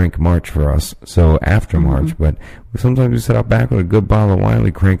no drink March for us. So after March, but sometimes we sit out back with a good bottle of wine.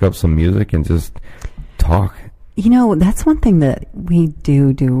 We crank up some music and just talk. You know, that's one thing that we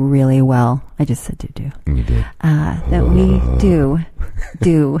do really well. I just said do. You did. That we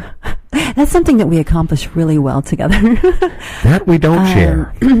do. That's something that we accomplish really well together. That we don't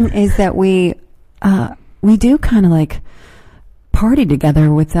share. Is that we do kind of like party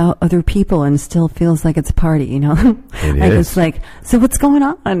together without other people and still feels like it's a party, you know? It like is. It's like, so what's going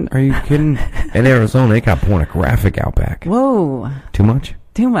on? Are you kidding? In Arizona, they got pornographic out back. Whoa. Too much?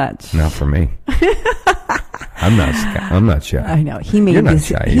 Too much. Not for me. I'm not shy. I know. He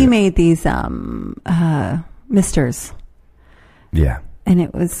made these misters. Yeah. And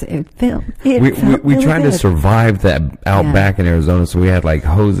it felt we really tried to good. survive that out back in Arizona, so we had like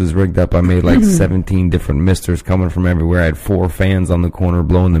hoses rigged up. I made like 17 different misters coming from everywhere. I had 4 fans on the corner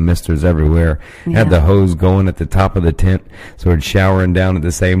blowing the misters everywhere. Had the hose going at the top of the tent, so we're showering down at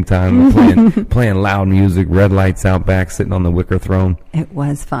the same time, playing loud music, red lights out back, sitting on the wicker throne. It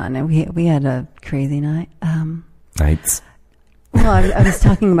was fun, and we had a crazy night. Nights. Well, I was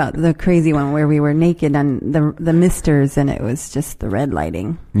talking about the crazy one where we were naked on the misters, and it was just the red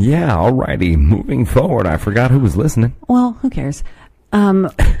lighting. Yeah, alrighty. Moving forward, I forgot who was listening. Well, who cares? All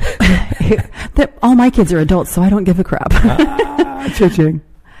my kids are adults, so I don't give a crap. Cha-ching.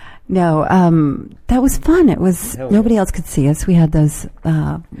 No, that was fun. It was nobody else could see us. We had those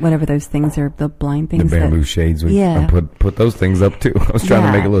whatever those things are, the blind things. The bamboo shades. I put those things up too. I was trying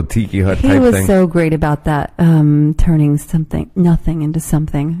to make a little tiki hut type thing. He was so great about that, turning nothing into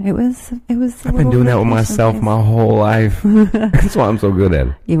something. It was. I've been doing that with myself my whole life. That's why I'm so good at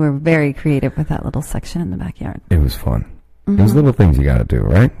it. You were very creative with that little section in the backyard. It was fun. It was little things you got to do,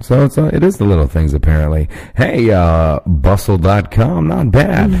 right? So it is the little things, apparently. Hey, bustle.com, not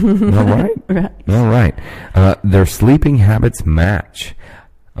bad. All right. Right. All right. Their sleeping habits match.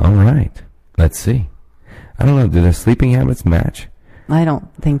 All right. Let's see. I don't know. Do their sleeping habits match? I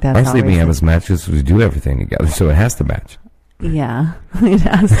don't think that's our sleeping habits match because we do everything together, so it has to match. Yeah, it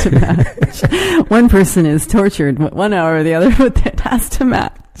has to match. One person is tortured 1 hour or the other, but it has to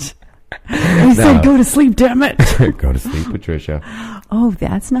match. I said, go to sleep, damn it. Go to sleep, Patricia. Oh,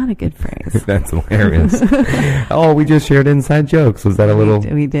 that's not a good phrase. That's hilarious. Oh, we just shared inside jokes. Was that a little...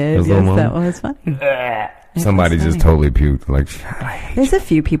 We did. Yes, that was funny. Somebody just totally puked. Like, there's a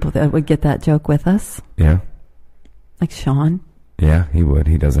few people that would get that joke with us. Yeah. Like Sean. Yeah, he would.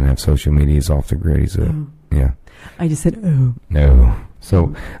 He doesn't have social media. He's off the grid. He's yeah. I just said, oh. No.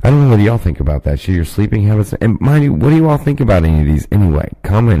 So, I don't know what do y'all think about that. Your sleeping habits. And mind you, what do you all think about any of these? Anyway,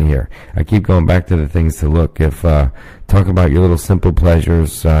 comment here. I keep going back to the things to look. If, talk about your little simple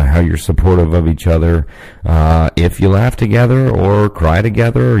pleasures, how you're supportive of each other, if you laugh together or cry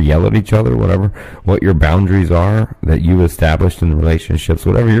together or yell at each other, whatever, what your boundaries are that you established in the relationships,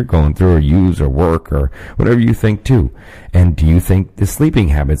 whatever you're going through or use or work or whatever you think too. And do you think the sleeping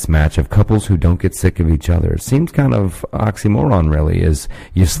habits match of couples who don't get sick of each other? It seems kind of oxymoron, really, is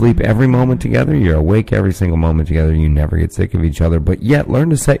you sleep every moment together, you're awake every single moment together, you never get sick of each other, but yet learn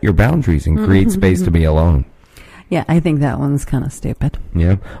to set your boundaries and create space to be alone. Yeah, I think that one's kind of stupid.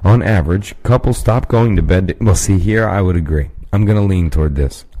 Yeah. On average, couples stop going to bed. Well, see, here I would agree. I'm going to lean toward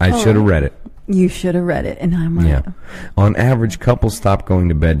this. I should have read it. You should have read it, and I'm right. Yeah. On average, couples stop going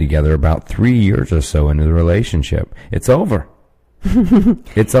to bed together about 3 years or so into the relationship. It's over.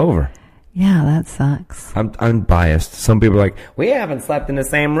 It's over. Yeah, that sucks. I'm biased. Some people are like, we haven't slept in the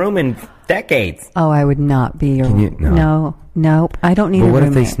same room in decades. Oh, I would not be your... No. Nope. I don't need a roommate. But what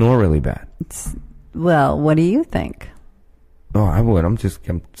if they snore really bad? Well, what do you think? Oh, I would. I'm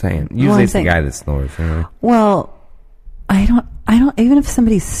saying. Usually it's the guy that snores. You know? Well, I don't, even if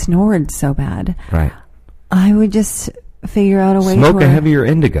somebody snored so bad. Right. I would just figure out a way Smoke a heavier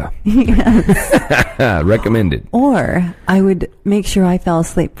indica. Yes. Recommended. Or I would make sure I fell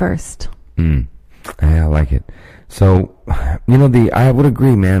asleep first. Yeah, I like it. So, I would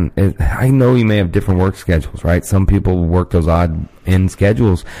agree, man. I know you may have different work schedules, right? Some people work those odd end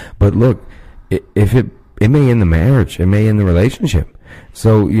schedules. But look, if it may end the marriage, it may end the relationship.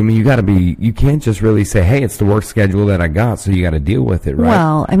 So, you can't just really say, hey, it's the work schedule that I got, so you got to deal with it, right?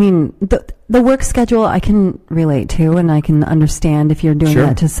 Well, I mean, the work schedule I can relate to, and I can understand if you're doing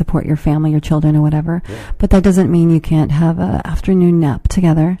that to support your family, your children, or whatever. Yeah. But that doesn't mean you can't have an afternoon nap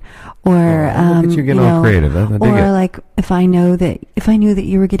together, or look at you getting all creative. I dig it. Like if I knew that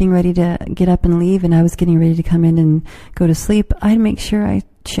you were getting ready to get up and leave, and I was getting ready to come in and go to sleep, I'd make sure I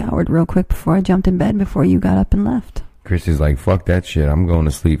showered real quick before I jumped in bed before you got up and left. Christy's like, fuck that shit. I'm going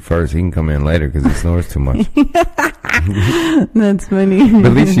to sleep first. He can come in later because he snores too much. That's funny. But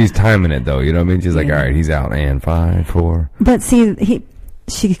at least she's timing it, though. You know what I mean? She's like, all right, he's out. And 5, 4. But see,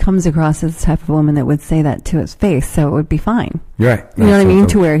 she comes across as the type of woman that would say that to his face, so it would be fine. Right. You know what I mean?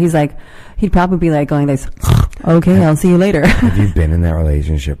 To where he'd probably be like going this, okay, I'll see you later. Have you been in that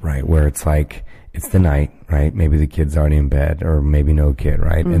relationship, right, where it's like, it's the night, right? Maybe the kid's already in bed, or maybe no kid,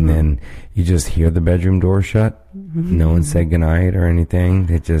 right? Mm-hmm. And then you just hear the bedroom door shut. Mm-hmm. No one said goodnight or anything.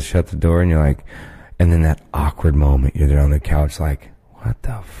 They just shut the door, and you're like, and then that awkward moment, you're there on the couch like, what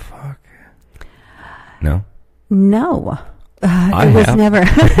the fuck? No? No. It was never.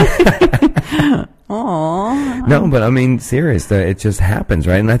 Aww. No, but I mean, serious. It just happens,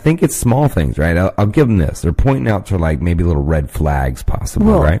 right? And I think it's small things, right? I'll give them this. They're pointing out to like maybe little red flags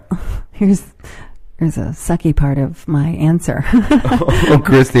possible, right? Here's There's a sucky part of my answer.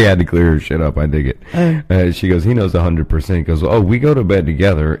 Christy had to clear her shit up. I dig it. She goes, he knows 100%. He goes, we go to bed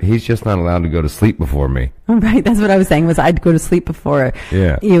together. He's just not allowed to go to sleep before me. Right. That's what I was saying was I'd go to sleep before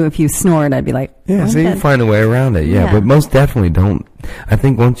you. If you snored, I'd be like, yeah, so you find a way around it. Yeah, but most definitely don't. I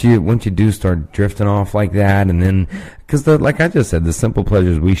think once you do start drifting off like that, and then, because like I just said, the simple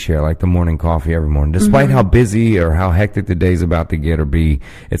pleasures we share, like the morning coffee every morning, despite how busy or how hectic the day's about to get or be,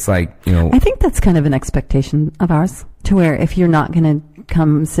 it's like, I think that's kind of an expectation of ours, to where if you're not going to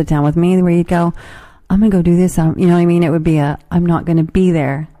come sit down with me, where you go, I'm going to go do this. You know what I mean? It would be I'm not going to be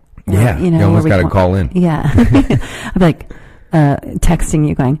there. Yeah. You almost got to call in. Yeah. I'd be like, texting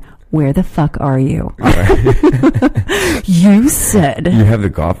you going, where the fuck are you? You said. You have the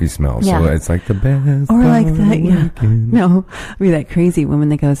coffee smell, so it's like the best. Or like that, No, I'd be that crazy woman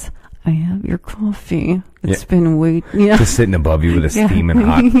that goes, I have your coffee. It's been just sitting above you with a steaming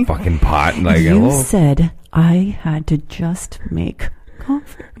hot fucking pot. Like, you said I had to just make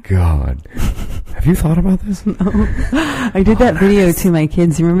coffee. God. Have you thought about this? No. I did that video to my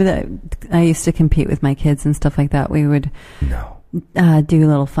kids. You remember that? I used to compete with my kids and stuff like that. We would do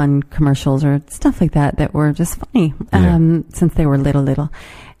little fun commercials or stuff like that were just funny since they were little.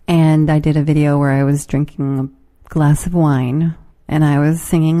 And I did a video where I was drinking a glass of wine and I was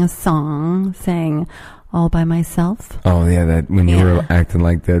singing a song saying all by myself. Oh, yeah, that when you were acting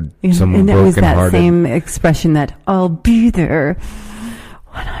like that, someone broken-hearted. And it was that same expression that I'll be there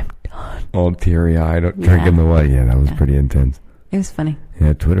when I'm done. All teary-eyed, drinking the wine. Yeah, that was pretty intense. It was funny.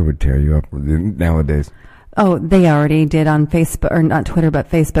 Yeah, Twitter would tear you up nowadays. Oh, they already did on Facebook, or not Twitter, but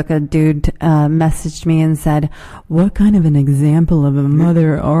Facebook. A dude messaged me and said, what kind of an example of a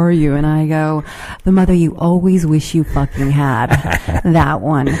mother are you? And I go, the mother you always wish you fucking had. That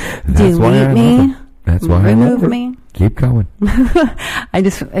one. Delete me. That's why I love her. Remove me. Keep going.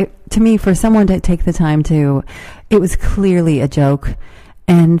 To me, for someone to take the time it was clearly a joke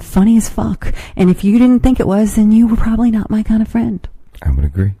and funny as fuck. And if you didn't think it was, then you were probably not my kind of friend. I would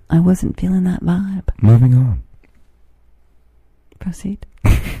agree. I wasn't feeling that vibe. Moving on. Proceed.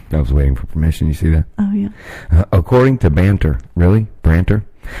 I was waiting for permission. You see that? Oh, yeah. According to Banter, really? Branter?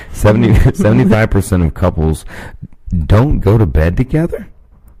 75% of couples don't go to bed together?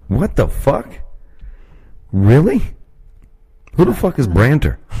 What the fuck? Really? Who the fuck is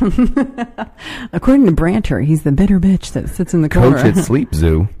Branter? According to Branter, he's the bitter bitch that sits in the corner. Coach at Sleep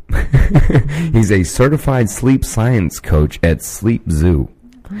Zoo. He's a certified sleep science coach at Sleep Zoo.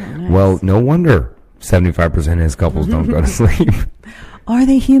 Oh, nice. Well, no wonder 75% of his couples don't go to sleep. Are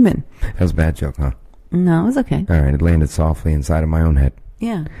they human? That was a bad joke, huh? No, it was okay. All right, it landed softly inside of my own head.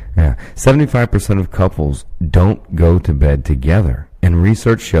 Yeah. 75% of couples don't go to bed together. And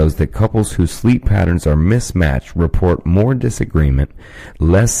research shows that couples whose sleep patterns are mismatched report more disagreement,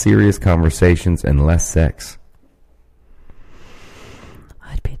 less serious conversations, and less sex.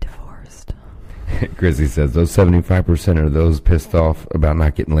 I'd be divorced. Grizzly says those 75% are those pissed off about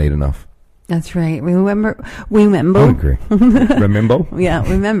not getting laid enough. That's right. Remember. I agree. Remember? Yeah,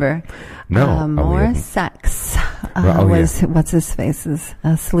 remember. No. More sex what's his face's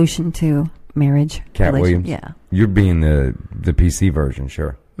solution to marriage. Cat Williams? Yeah. You're being the PC version,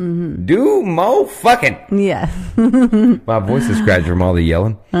 sure. Mm-hmm. Do mo fucking. Yeah. My voice is scratched from all the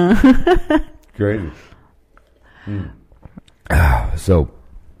yelling. Crazy. So,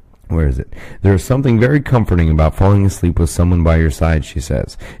 where is it? There is something very comforting about falling asleep with someone by your side, she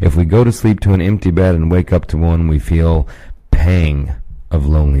says. If we go to sleep to an empty bed and wake up to one, we feel pang of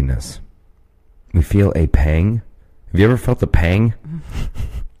loneliness. We feel a pang? Have you ever felt a pang?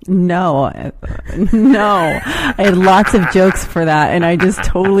 No. I had lots of jokes for that, and I just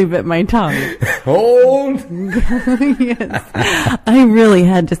totally bit my tongue. Hold! Yes. I really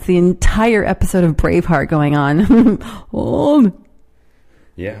had just the entire episode of Braveheart going on. Hold.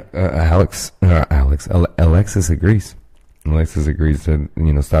 Yeah. Alexis agrees. Alexis agrees to,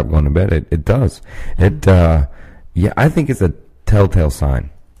 stop going to bed. It does. I think it's a telltale sign.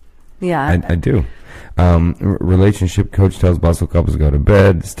 Yeah. I do. Relationship coach tells bustle couples go to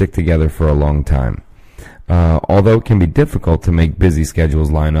bed, stick together for a long time. Although it can be difficult to make busy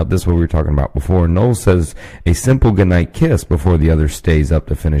schedules line up, this is what we were talking about before. Noel says a simple goodnight kiss before the other stays up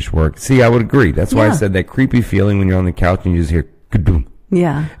to finish work. See, I would agree. That's why I said that creepy feeling when you're on the couch and you just hear kadoom.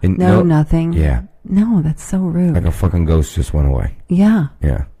 Yeah. And nothing. Yeah. No, that's so rude. Like a fucking ghost just went away. Yeah.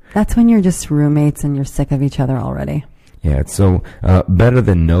 Yeah. That's when you're just roommates and you're sick of each other already. Yeah, it's so better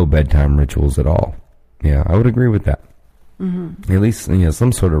than no bedtime rituals at all. Yeah, I would agree with that. Mm-hmm. At least,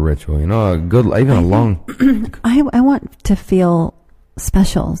 some sort of ritual, a good, even a long. I want to feel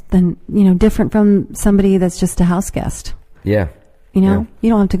special, different from somebody that's just a house guest. Yeah. You know, you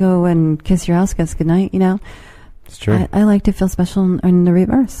don't have to go and kiss your house guest goodnight, you know. It's true. I like to feel special in the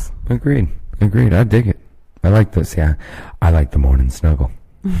reverse. Agreed. I dig it. I like this. Yeah. I like the morning snuggle.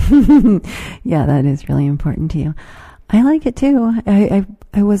 Yeah, that is really important to you. I like it too. I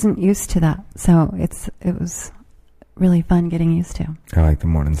wasn't used to that. So it was really fun getting used to. I like the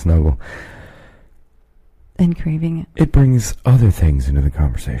morning snuggle. And craving it. It brings other things into the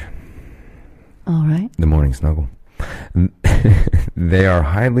conversation. All right. The morning snuggle. They are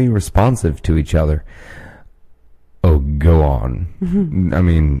highly responsive to each other. Oh, go on. Mm-hmm. I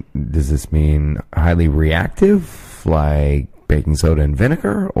mean, does this mean highly reactive, like baking soda and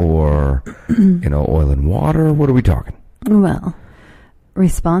vinegar, or, oil and water? What are we talking? Well,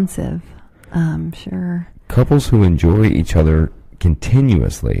 responsive, sure. Couples who enjoy each other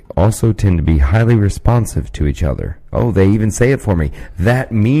continuously also tend to be highly responsive to each other. Oh, they even say it for me.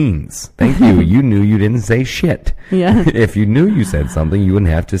 That means, thank you. You knew you didn't say shit. Yeah. If you knew you said something, you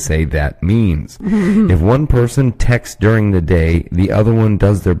wouldn't have to say that means. If one person texts during the day, the other one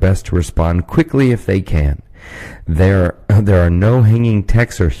does their best to respond quickly if they can. There are no hanging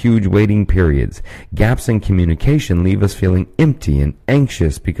texts or huge waiting periods. Gaps in communication leave us feeling empty and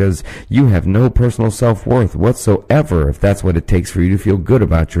anxious because you have no personal self-worth whatsoever if that's what it takes for you to feel good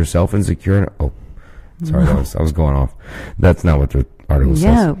about yourself and secure. Oh, sorry, I was going off. That's not what the article says.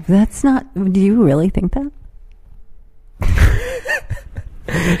 Yeah, that's not. Do you really think that?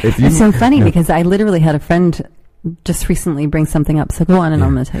 It's so funny because I literally had a friend just recently bring something up. So go on and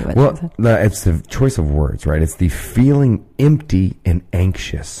I'm going to tell you what it is. It's the choice of words, right? It's the feeling empty and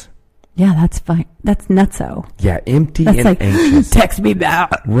anxious. Yeah, that's fine. That's nutso. Yeah, empty that's and like, anxious. Text me back.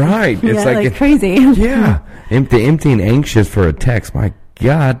 Right. It's like crazy. Yeah. Empty and anxious for a text. My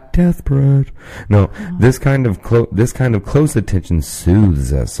God, desperate. No, this kind of close attention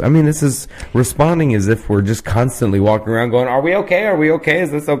soothes us. I mean, this is responding as if we're just constantly walking around going, "Are we okay? Are we okay? Is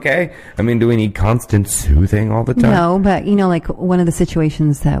this okay?" I mean, do we need constant soothing all the time? No, but like one of the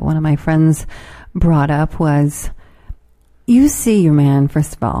situations that one of my friends brought up was, you see your man,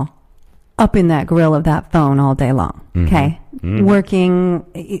 first of all, up in that grill of that phone all day long. Mm-hmm. Okay. Mm-hmm.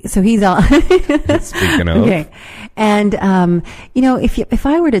 Working. So he's all. Speaking of. Okay. And, if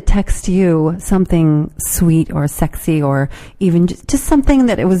I were to text you something sweet or sexy or even just something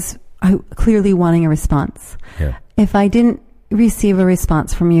that it was clearly wanting a response. Yeah. If I didn't receive a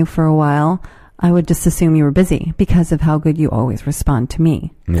response from you for a while, I would just assume you were busy because of how good you always respond to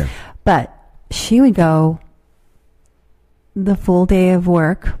me. Yeah. But she would go the full day of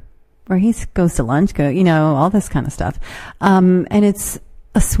work, or he goes to lunch, all this kind of stuff. And it's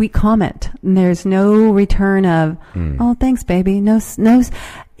a sweet comment. And there's no return of, oh, thanks, baby. No,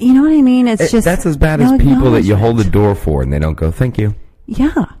 you know what I mean? It's just. That's as bad as people that you hold the door for and they don't go, thank you.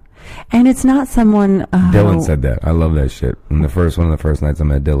 Yeah. And it's not someone. Dylan said that. I love that shit. And one of the first nights I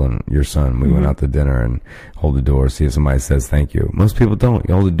met Dylan, your son, we went out to dinner and hold the door, see if somebody says thank you. Most people don't.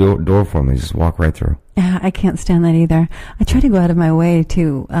 You hold the door for them, they just walk right through. Yeah, I can't stand that either. I try to go out of my way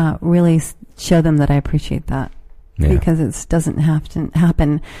to really show them that I appreciate that. Yeah. Because it doesn't have to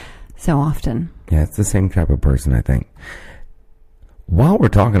happen so often. Yeah, it's the same type of person, I think. While we're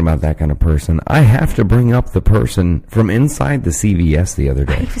talking about that kind of person, I have to bring up the person from inside the CVS the other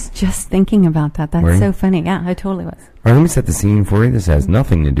day. I was just thinking about that. That's so funny. Yeah, I totally was. All right, let me set the scene for you. This has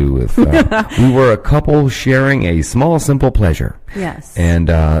nothing to do with... we were a couple sharing a small, simple pleasure. Yes. And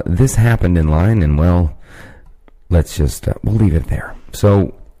this happened in line, and, well, let's just... we'll leave it there.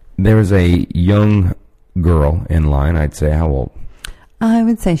 So there was a young girl in line. I'd say, how old? I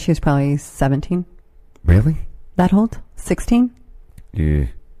would say she was probably 17. Really? That old? 16? Yeah.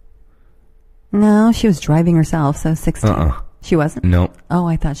 No, she was driving herself, so 16. She wasn't? No. Oh,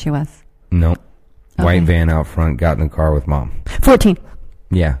 I thought she was. No. Okay. White van out front, got in the car with mom. 14.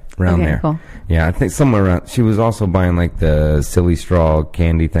 Yeah, around there. Cool. Yeah, I think somewhere around. She was also buying like the silly straw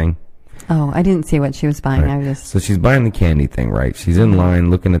candy thing. Oh, I didn't see what she was buying. Right. So she's buying the candy thing, right? She's in line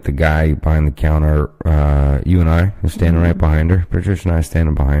looking at the guy behind the counter. You and I are standing right behind her. Patricia and I are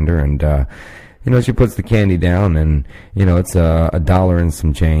standing behind her, and she puts the candy down, and, it's $1 and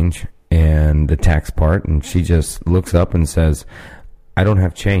some change, and the tax part, and she just looks up and says, I don't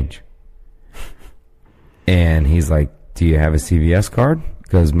have change. And he's like, do you have a CVS card?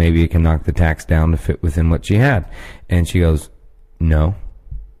 Because maybe it can knock the tax down to fit within what she had. And she goes, no.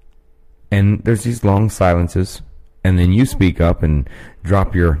 And there's these long silences, and then you speak up and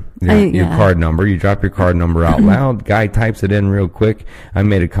drop your card number. You drop your card number out loud. Guy types it in real quick. I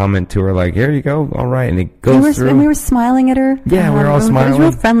made a comment to her like, here you go. All right. And it goes through. And we were smiling at her. Yeah, we were all smiling. It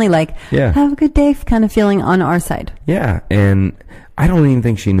was real friendly, like, have a good day kind of feeling on our side. Yeah. And I don't even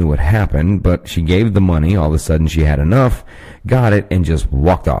think she knew what happened, but she gave the money. All of a sudden she had enough, got it, and just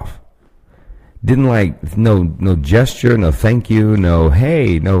walked off. Didn't no gesture, no thank you, no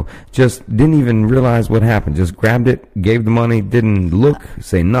hey, no, just didn't even realize what happened. Just grabbed it, gave the money, didn't look,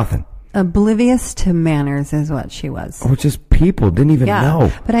 say nothing. Oblivious to manners is what she was. Or just people, didn't even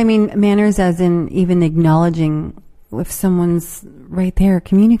know. But I mean, manners as in even acknowledging if someone's right there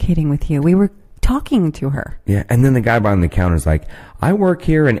communicating with you. We were talking to her. Yeah, and then the guy behind the counter is like, I work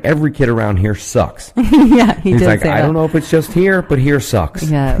here and every kid around here sucks. Yeah, he's like, I don't know if it's just here, but here sucks.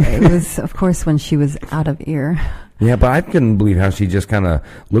 Yeah, it was, of course, when she was out of ear. Yeah, but I couldn't believe how she just kind of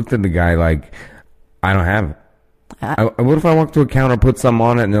looked at the guy like, I don't have it. What if I walk to a counter, put some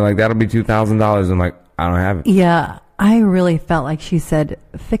on it, and they're like, that'll be $2,000. I'm like, I don't have it. Yeah, I really felt like she said,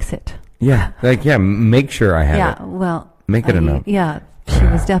 fix it. Yeah, make sure I have it. Yeah, well. Make it enough. Yeah, she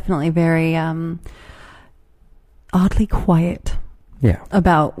was definitely very oddly quiet. Yeah.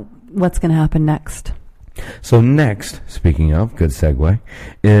 About what's going to happen next. So next, speaking of, good segue,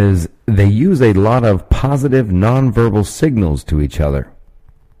 is they use a lot of positive nonverbal signals to each other.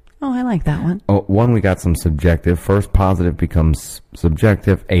 Oh, I like that one. Oh, one, we got some subjective. First, positive becomes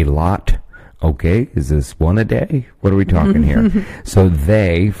subjective. A lot. Okay, is this one a day? What are we talking here? So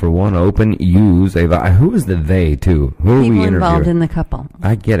they, for one, use a lot. Who is the they, too? Who are we interviewing? People involved in the couple.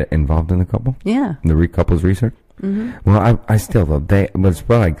 I get it. Involved in the couple? Yeah. The couples research? Mm-hmm. Well, I still, though, but it's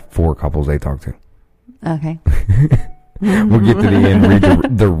probably like 4 couples they talk to. Okay. We'll get to the end,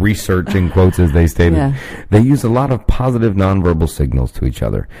 read the research in quotes as they stated. Yeah. They use a lot of positive nonverbal signals to each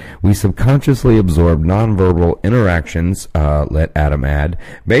other. We subconsciously absorb nonverbal interactions, let Adam add,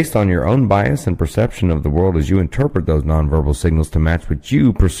 based on your own bias and perception of the world as you interpret those nonverbal signals to match what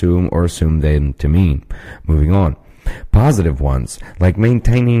you presume or assume them to mean. Moving on. Positive ones, like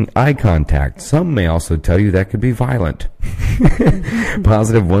maintaining eye contact. Some may also tell you that could be violent.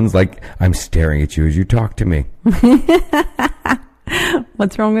 Positive ones, like I'm staring at you as you talk to me.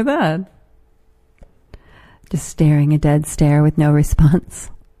 What's wrong with that? Just staring a dead stare with no response.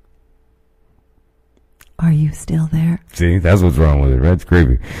 Are you still there? See, that's what's wrong with it. That's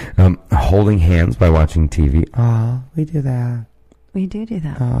creepy. Holding hands by watching TV. Oh, we do that. We do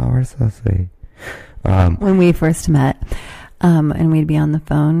that. Oh, we're so sweet. When we first met, and we'd be on the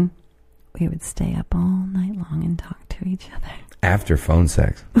phone, we would stay up all night long and talk to each other. After phone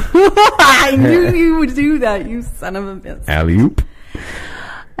sex. I knew you would do that, you son of a bitch. Alley-oop.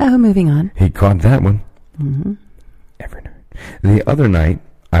 Oh, moving on. He caught that one. Mm-hmm. Every night. The other night,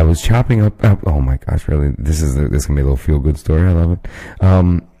 I was chopping up. Oh my gosh, really? This can be a little feel-good story. I love it.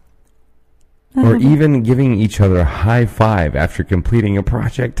 Or even giving each other a high five after completing a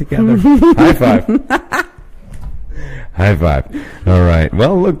project together. High five. High five. All right.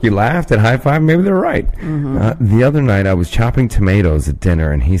 Well, look, you laughed at high five. Maybe they're right. Mm-hmm. The other night, I was chopping tomatoes at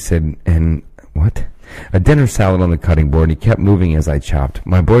dinner, and he said, and what? A dinner salad on the cutting board, and he kept moving as I chopped.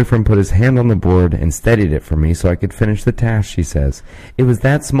 My boyfriend put his hand on the board and steadied it for me so I could finish the task, she says. It was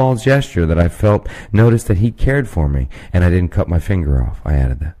that small gesture that I noticed that he cared for me, and I didn't cut my finger off. I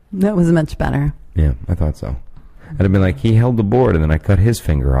added that. That was much better. Yeah, I thought so. I'd have been like, he held the board and then I cut his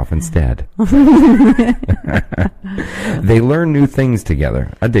finger off instead. They learn new things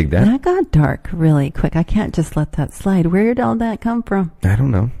together. I dig that. That got dark really quick. I can't just let that slide. Where did all that come from? I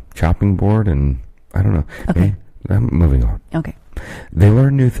don't know. Chopping board and I don't know. Okay. I'm moving on. Okay. They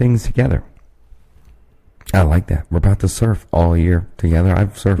learn new things together. I like that. We're about to surf all year together.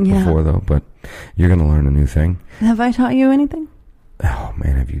 I've surfed before though, but you're going to learn a new thing. Have I taught you anything? Oh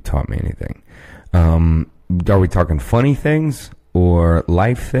man, have you taught me anything? Are we talking funny things or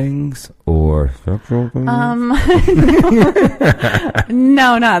life things or sexual things?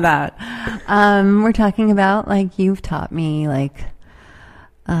 No, not that. We're talking about like you've taught me like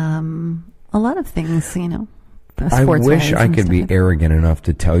a lot of things, you know. I wish I could be arrogant enough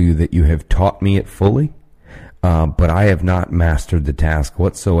to tell you that you have taught me it fully. But I have not mastered the task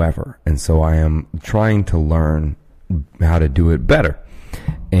whatsoever. And so I am trying to learn how to do it better.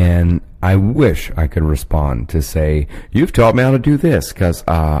 And I wish I could respond to say, you've taught me how to do this, because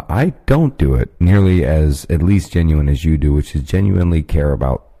I don't do it nearly as at least genuine as you do, which is genuinely care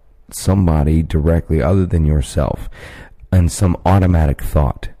about somebody directly other than yourself and some automatic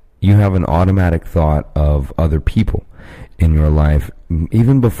thought. You have an automatic thought of other people in your life,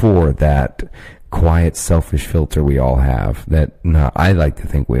 even before that quiet, selfish filter we all have that I like to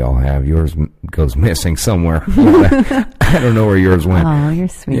think we all have. Yours goes missing somewhere. I don't know where yours went. Oh, you're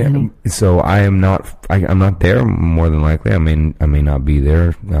sweet. Yeah, so I'm not there more than likely. I may not be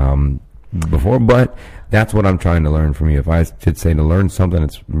there before, but that's what I'm trying to learn from you. If I should say to learn something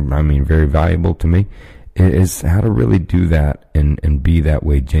that's very valuable to me, is how to really do that and be that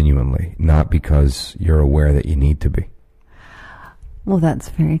way genuinely, not because you're aware that you need to be. Well, that's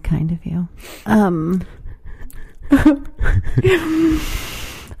very kind of you. I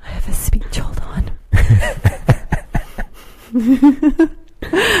have a speech. Hold on.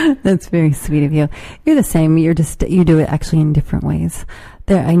 That's very sweet of you. You're the same. You do it actually in different ways.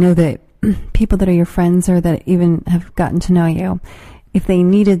 I know that people that are your friends or that even have gotten to know you, if they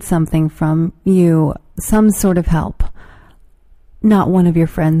needed something from you, some sort of help, not one of your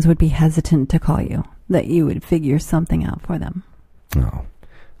friends would be hesitant to call you, that you would figure something out for them. Oh.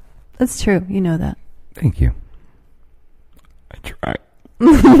 That's true. You know that. Thank you. I try.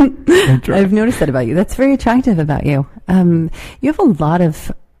 I've noticed that about you. That's very attractive about you. You have a lot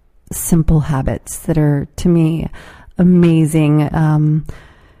of simple habits that are, to me, amazing.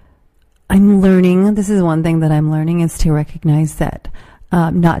 I'm learning, this is one thing that I'm learning, is to recognize that,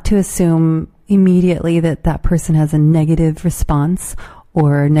 not to assume immediately that that person has a negative response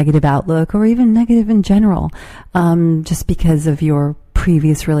or negative outlook or even negative in general, just because of your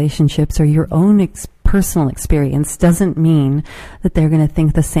previous relationships or your own personal experience doesn't mean that they're going to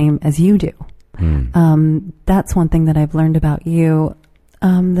think the same as you do. That's one thing that I've learned about you,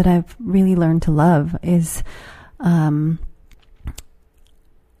 that I've really learned to love is,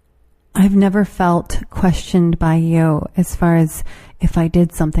 I've never felt questioned by you as far as if I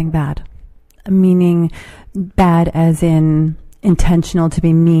did something bad, meaning bad as in intentional to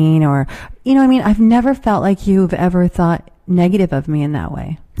be mean or, you know what I mean? I've never felt like you've ever thought negative of me in that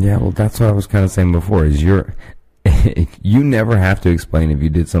way. Yeah, well, that's what I was kind of saying before, is you never have to explain if you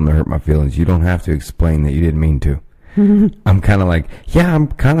did something to hurt my feelings. You don't have to explain that you didn't mean to. I'm kind of like, yeah, I'm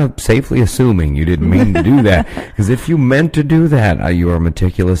kind of safely assuming you didn't mean to do that. Because if you meant to do that, you are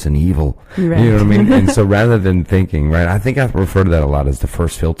meticulous and evil. Right. You know what I mean? And so rather than thinking, right, I think I refer to that a lot as the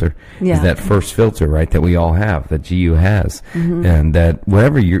first filter. Yeah. Is that first filter, right, that we all have, that GU has. And that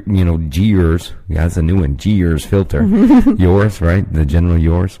whatever G-yours, yeah, that's a new one, G-yours filter. Yours, right, the general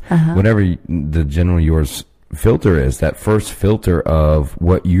yours. Whatever the general yours filter is, that first filter of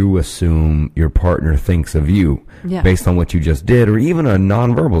what you assume your partner thinks of you. Yeah. Based on what you just did, or even a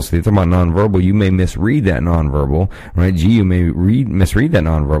nonverbal. So you're talking about nonverbal, you may misread that nonverbal, right? You may misread that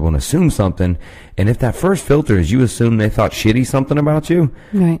nonverbal and assume something. And if that first filter is you assume they thought shitty something about you,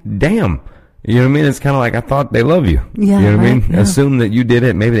 right? Damn. You know what I mean? It's kind of like, I thought they love you. Yeah, you know what I mean? Yeah. Assume that you did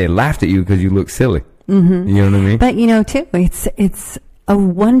it. Maybe they laughed at you because you look silly. You know what I mean? But, too, it's a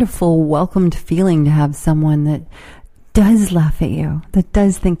wonderful, welcomed feeling to have someone that does laugh at you, that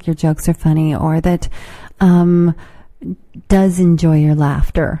does think your jokes are funny, or that does enjoy your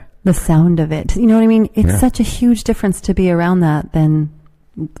laughter, the sound of it. You know what I mean? It's such a huge difference to be around that than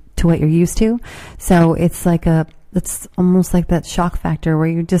to what you're used to. So it's almost like that shock factor where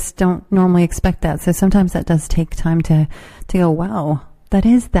you just don't normally expect that. So sometimes that does take time to go, wow, that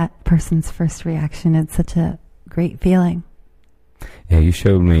is that person's first reaction. It's such a great feeling. Yeah, you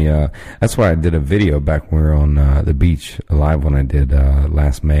showed me, that's why I did a video back when we were on the beach, a live one I did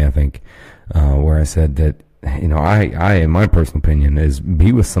last May, I think, where I said that, I, in my personal opinion, is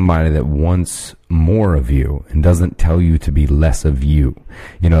be with somebody that wants more of you and doesn't tell you to be less of you.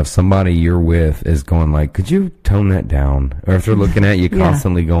 If somebody you're with is going like, could you tone that down? Or if they're looking at you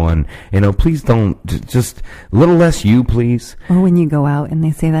constantly going, please don't, just a little less you, please. Or when you go out and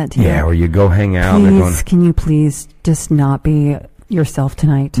they say that to you. Yeah, or you go hang out. Please, and they're going, can you please just not be yourself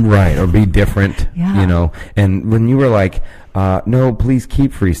tonight? Right, or be different, And when you were like, no, please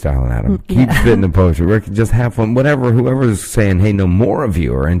keep freestyling at them. Keep spitting the poetry. Just have fun. Whatever, whoever's saying, hey, no more of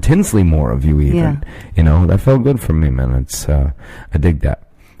you, or intensely more of you even. Yeah. That felt good for me, man. It's, I dig that.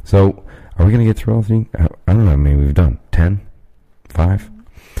 So, are we going to get through all three? I don't know. Maybe we've done 10, 5.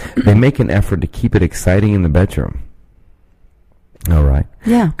 They make an effort to keep it exciting in the bedroom. All right.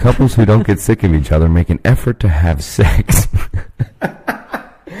 Yeah. Couples who don't get sick of each other make an effort to have sex.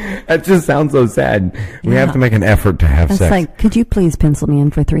 That just sounds so sad. We have to make an effort to have sex. It's like, could you please pencil me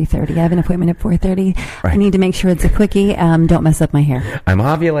in for 3:30? I have an appointment at 4:30. Right. I need to make sure it's a quickie. Don't mess up my hair. I'm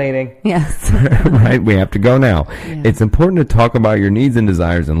ovulating. Yes. Right? We have to go now. Yeah. It's important to talk about your needs and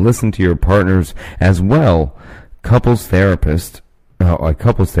desires and listen to your partners as well. A couples therapist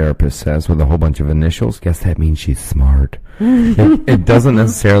says with a whole bunch of initials, guess that means she's smart. It doesn't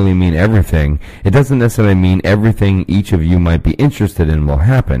necessarily mean everything. It doesn't necessarily mean everything each of you might be interested in will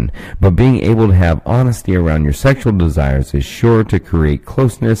happen, but being able to have honesty around your sexual desires is sure to create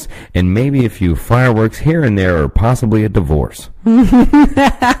closeness and maybe a few fireworks here and there, or possibly a divorce.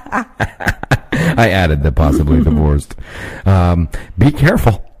 I added the possibly divorced. Be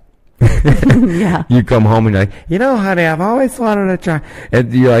careful. Yeah. You come home and you're like, honey, I've always wanted to try.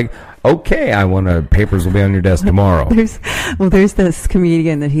 And you're like, okay, papers will be on your desk tomorrow. There's this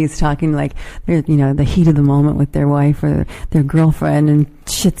comedian that he's talking like, the heat of the moment with their wife or their girlfriend, and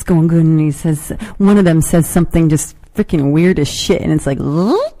shit's going good, and he says, one of them says something just freaking weird as shit, and it's like,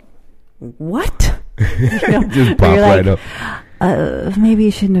 what? Just pop right up. Maybe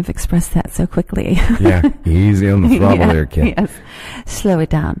you shouldn't have expressed that so quickly. Yeah, easy on the throttle there, kid. Yes. Slow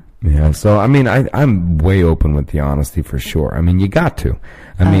it down. Yeah, so I mean, I'm way open with the honesty for sure. I mean, you got to.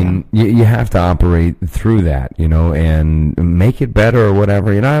 You have to operate through that, and make it better or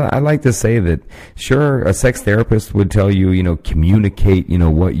whatever. I like to say that, sure, a sex therapist would tell you, communicate,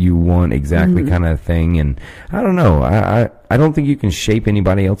 what you want exactly kind of thing. And I don't know. I don't think you can shape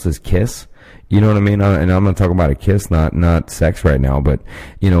anybody else's kiss. You know what I mean? And I'm not talking about a kiss, not sex right now, but,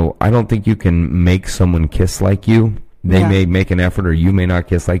 I don't think you can make someone kiss like you. They may make an effort, or you may not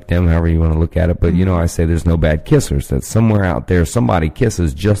kiss like them, however you want to look at it. But, I say there's no bad kissers. That somewhere out there, somebody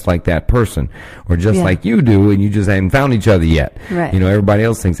kisses just like that person, or just like you do, and you just haven't found each other yet. Right. Everybody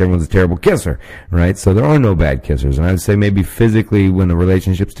else thinks everyone's a terrible kisser, right? So there are no bad kissers. And I'd say maybe physically, when the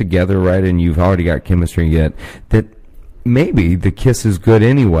relationship's together, right, and you've already got chemistry yet, that maybe the kiss is good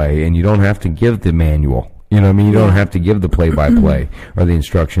anyway, and you don't have to give the manual. You know what I mean? You don't have to give the play-by-play or the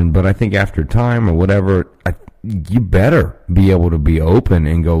instruction. But I think after time or whatever, you better be able to be open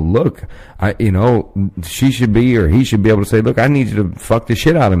and go, look, she should be, or he should be able to say, look, I need you to fuck the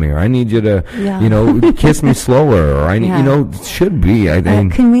shit out of me, or I need you to, kiss me slower, or it should be.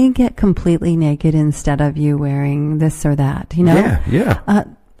 Can we get completely naked instead of you wearing this or that? Yeah.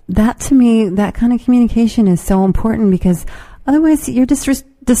 That to me, that kind of communication is so important, because otherwise you're just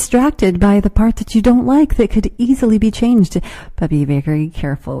distracted by the part that you don't like that could easily be changed. But be very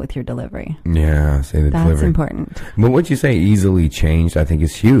careful with your delivery. Yeah, say the delivery. That's important. But what you say, easily changed, I think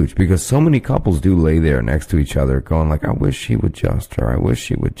is huge, because so many couples do lay there next to each other going like, I wish he would just, or I wish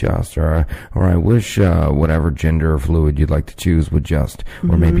she would just, or I wish whatever gender or fluid you'd like to choose would just.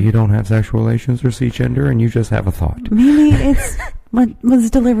 Or maybe you don't have sexual relations or see gender and you just have a thought. Maybe it's what was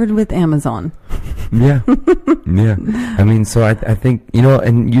delivered with Amazon. Yeah. Yeah. I mean, so I think,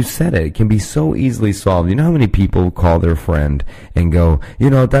 and you said it can be so easily solved. You know how many people call their friend and go, they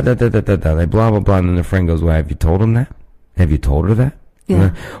blah, blah, blah. And then their friend goes, well, have you told him that? Have you told her that?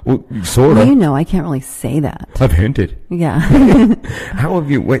 Yeah. Well, sort of. Well, I can't really say that. I've hinted. Yeah. How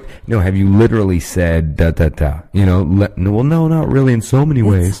have you, have you literally said well, no, not really in so many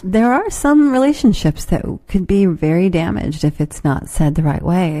ways. There are some relationships that could be very damaged if it's not said the right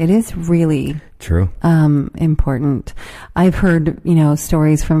way. It is really true. Important. I've heard,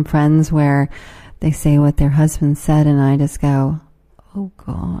 stories from friends where they say what their husband said, and I just go, oh,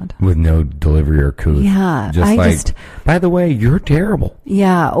 God. With no delivery or couth. Yeah. By the way, you're terrible.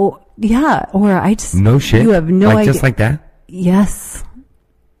 Yeah. Oh, yeah. Or I just. No shit. You have no idea. Just like that? Yes.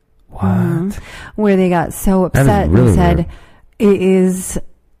 What? Where they got so upset really and said, weird. It is.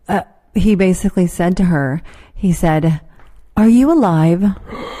 He basically said to her, he said, are you alive?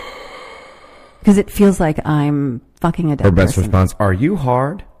 Because it feels like I'm fucking a dead person. Her best response, are you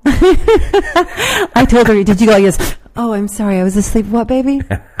hard? I told her, did you go like this? Oh, I'm sorry, I was asleep. What, baby?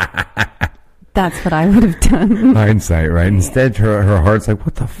 That's what I would have done. Hindsight, right? Instead, her heart's like,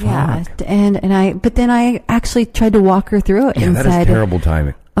 what the fuck? Yeah, but then I actually tried to walk her through it and that said, is terrible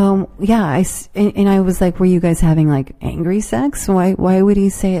timing. Yeah, and I was like, were you guys having like angry sex? Why would he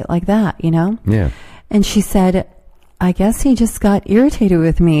say it like that, Yeah. And she said, I guess he just got irritated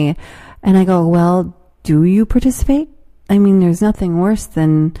with me. And I go, well, do you participate? I mean, there's nothing worse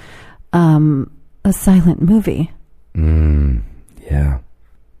than a silent movie. Yeah.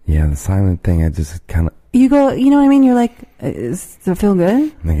 Yeah, the silent thing, I just kind of... You go, you know what I mean? You're like, does it feel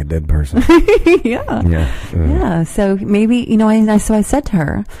good? Like a dead person. Yeah. Yeah. Yeah. So maybe, so I said to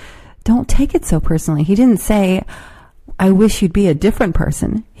her, don't take it so personally. He didn't say, I wish you'd be a different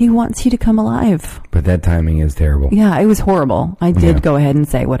person. He wants you to come alive. But that timing is terrible. Yeah, it was horrible. I did go ahead and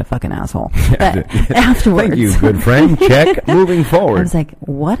say, what a fucking asshole. But afterwards. Thank you, good friend. Check. Moving forward. I was like,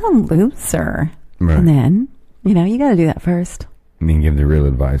 what a loser. Right. And then, you got to do that first. I mean, give the real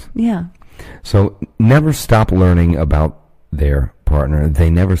advice. Yeah. So never stop learning about their partner. They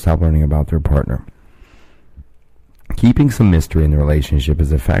never stop learning about their partner. Keeping some mystery in the relationship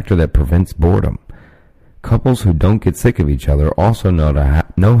is a factor that prevents boredom. Couples who don't get sick of each other also know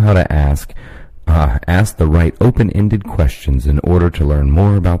how to ask the right open-ended questions in order to learn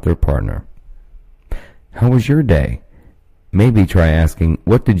more about their partner. How was your day? Maybe try asking,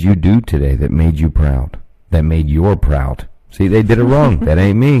 what did you do today that made you proud? That made your proud? See, they did it wrong. That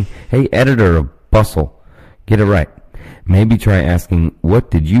ain't me. Hey, editor of Bustle, get it right. Maybe try asking, what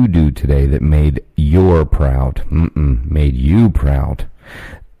did you do today that made your proud? Made you proud.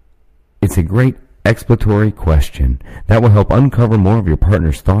 It's a great exploratory question that will help uncover more of your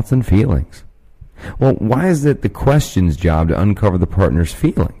partner's thoughts and feelings. Well, why is it the question's job to uncover the partner's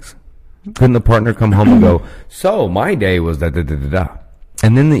feelings? Couldn't the partner come home and go, so my day was da-da-da-da-da?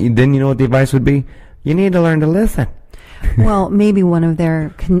 And then you know what the advice would be? You need to learn to listen. Well, maybe one of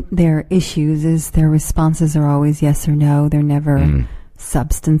their issues is their responses are always yes or no. They're never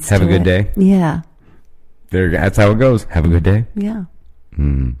substance Have to a good it. day? Yeah. That's how it goes. Have a good day? Yeah.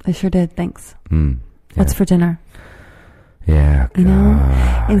 I sure did. Thanks. Yeah. What's for dinner? Yeah. God. You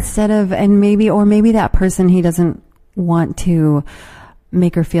know? Instead of, maybe that person, he doesn't want to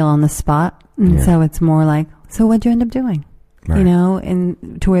make her feel on the spot. And so it's more like, so what'd you end up doing? Right. You know,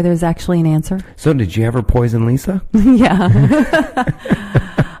 and to where there's actually an answer. So did you ever poison Lisa? Yeah.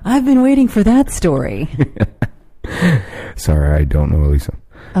 I've been waiting for that story. Sorry, I don't know Lisa.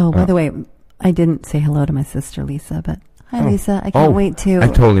 Oh, by the way, I didn't say hello to my sister Lisa, but hi Lisa. I can't wait to. I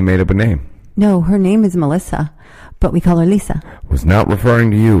totally made up a name. No, her name is Melissa, but we call her Lisa. Was not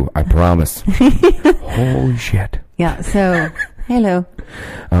referring to you, I promise. Holy shit. Yeah, so hello.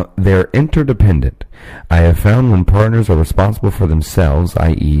 They're interdependent. I have found when partners are responsible for themselves,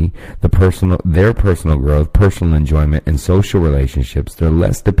 i.e., their personal growth, personal enjoyment, and social relationships, they're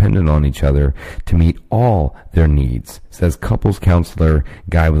less dependent on each other to meet all their needs, says couples counselor,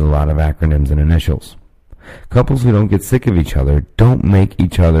 guy with a lot of acronyms and initials. Couples who don't get sick of each other don't make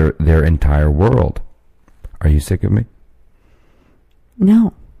each other their entire world. Are you sick of me?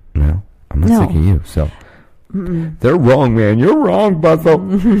 No. No? I'm not sick of you, so... They're wrong, man. You're wrong, Buzzle.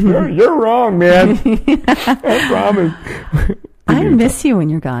 You're wrong, man. I promise. I miss you when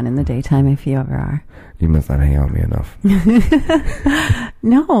you're gone in the daytime, if you ever are. You must not hang out with me enough.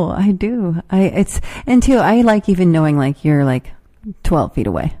 No, I do. And too, I like even knowing like you're like 12 feet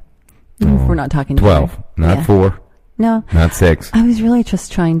away. If we're not talking 12, not 4. No. Not 6. I was really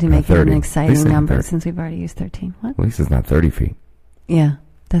just trying to make it 30. an exciting number 30. since we've already used 13. What? At least it's not 30 feet. Yeah.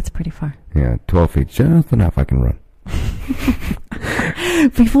 That's pretty far. Yeah, 12 feet, just enough I can run.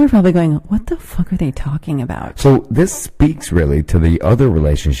 People are probably going, what the fuck are they talking about? So this speaks really to the other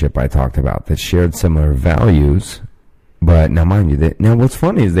relationship I talked about that shared similar values. But now, mind you, now what's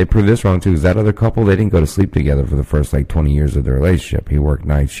funny is they proved this wrong too, is that other couple, they didn't go to sleep together for the first 20 years of their relationship. He worked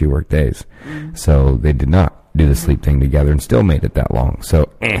nights, she worked days. So they did not do the sleep thing together and still made it that long.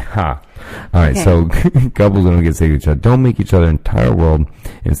 So, All right, okay. So couples don't get sick of each other. Don't make each other entire world.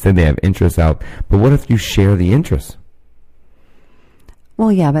 Instead, they have interests out. But what if you share the interests?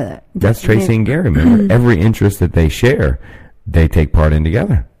 Well, yeah, but... That's Tracy and Gary, remember? Every interest that they share, they take part in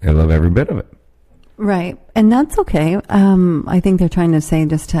together. They love every bit of it. Right. And that's okay. I think they're trying to say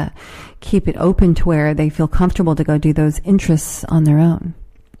just to keep it open to where they feel comfortable to go do those interests on their own.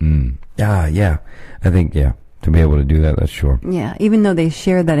 Yeah. I think, to be able to do that, that's sure. Yeah, even though they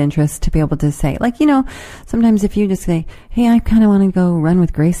share that interest, to be able to say, sometimes if you just say, hey, I kind of want to go run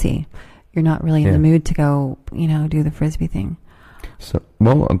with Gracie, you're not really in the mood to go, do the Frisbee thing. So,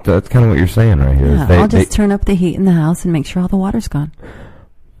 well, that's kind of what you're saying right here. Yeah, I'll just turn up the heat in the house and make sure all the water's gone.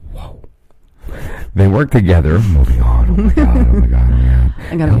 Whoa. They work together. Moving on. Oh my God, man.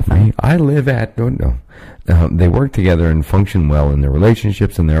 I gotta be funny. I live at, they work together and function well in their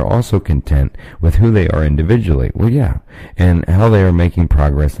relationships, and they're also content with who they are individually. Well, yeah. And how they are making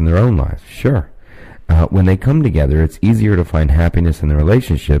progress in their own lives. Sure. When they come together, it's easier to find happiness in the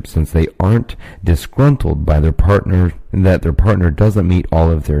relationship since they aren't disgruntled by their partner, that their partner doesn't meet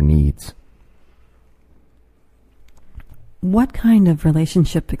all of their needs. What kind of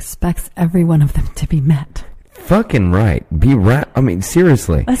relationship expects every one of them to be met? Fucking right.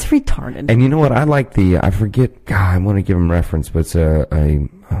 Seriously. That's retarded. And you know what? I forget, God, I want to give him reference, but it's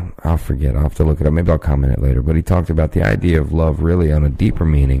I'll forget. I'll have to look it up. Maybe I'll comment it later. But he talked about the idea of love really on a deeper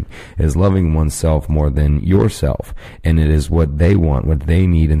meaning is loving oneself more than yourself. And it is what they want, what they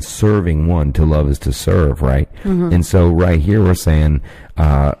need, and serving one. To love is to serve, right? Mm-hmm. And so right here we're saying,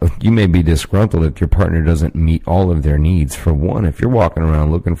 you may be disgruntled if your partner doesn't meet all of their needs. For one, if you're walking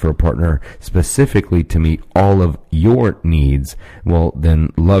around looking for a partner specifically to meet all of your needs, well,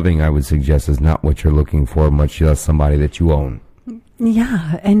 then loving, I would suggest, is not what you're looking for, much less somebody that you own.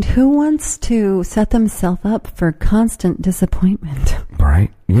 Yeah, and who wants to set themselves up for constant disappointment?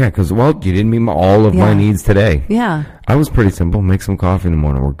 Right. Yeah, because, you didn't meet all of my needs today. Yeah. I was pretty simple. Make some coffee in the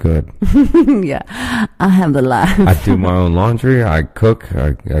morning. We're good. Yeah. I have the life. I do my own laundry. I cook.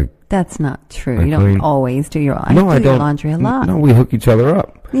 That's not true. You don't always do your laundry. I do your laundry a lot. No, we hook each other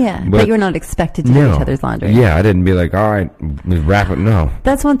up. Yeah, but you're not expected to do each other's laundry. Yeah, I didn't be like, all right, wrap it. No.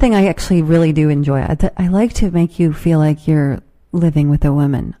 That's one thing I actually really do enjoy. I like to make you feel like you're living with a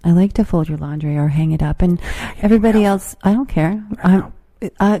woman. I like to fold your laundry or hang it up, and everybody else, I don't care.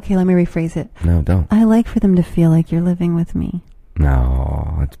 Okay, let me rephrase it. No, don't. I like for them to feel like you're living with me.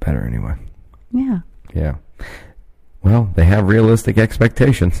 No, it's better anyway. Yeah. Yeah. Well, they have realistic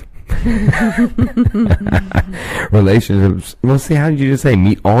expectations. Relationships, well, see, how did you just say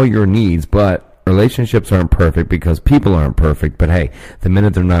meet all your needs, but relationships aren't perfect because people aren't perfect. But hey, the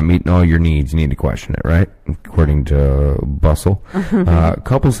minute they're not meeting all your needs, you need to question it, right? According to Bustle.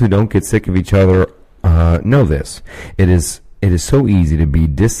 Couples who don't get sick of each other know this. It is so easy to be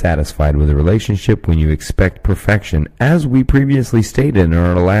dissatisfied with a relationship when you expect perfection, as we previously stated in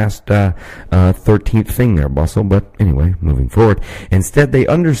our last 13th thing there, Bustle. But anyway, moving forward. Instead, they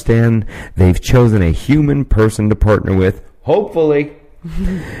understand they've chosen a human person to partner with, hopefully.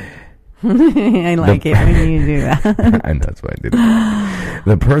 I like it when you do that. I know, that's why I did it.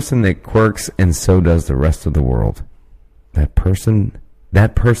 The person that quirks, and so does the rest of the world. That person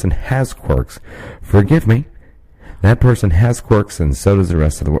has quirks. Forgive me. That person has quirks, and so does the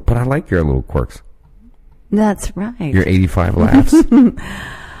rest of the world. But I like your little quirks. That's right. Your 85 laughs.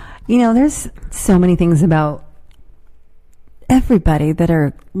 There's so many things about everybody that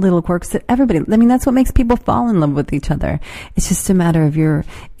are little quirks that everybody, that's what makes people fall in love with each other. It's just a matter of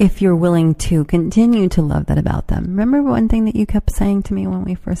if you're willing to continue to love that about them. Remember one thing that you kept saying to me when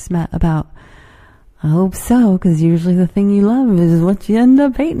we first met about, I hope so, because usually the thing you love is what you end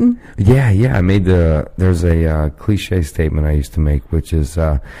up hating. Yeah. I made there's a cliche statement I used to make, which is,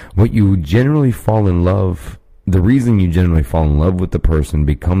 what you generally fall in love, the reason you generally fall in love with the person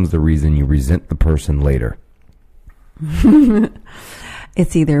becomes the reason you resent the person later.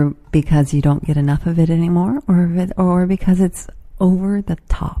 It's either because you don't get enough of it anymore, or because it's over the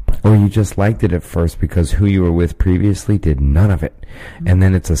top. Or you just liked it at first because who you were with previously did none of it. And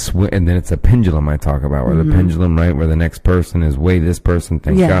then it's a pendulum I talk about, where the pendulum, right, where the next person is way this person,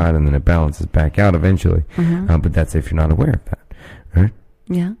 thank God, and then it balances back out eventually. But that's if you're not aware of that, right?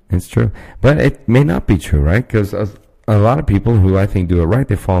 Yeah. It's true. But it may not be true, right? Because a lot of people who I think do it right,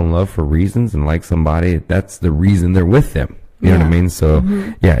 they fall in love for reasons and like somebody, that's the reason they're with them. You know what I mean? So,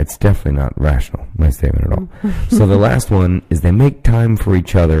 it's definitely not rational, my statement at all. So the last one is they make time for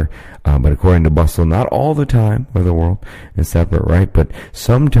each other, but according to Bustle, not all the time, where the world is separate, right? But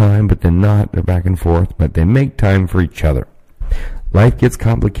sometime, but then not, they're back and forth, but they make time for each other. Life gets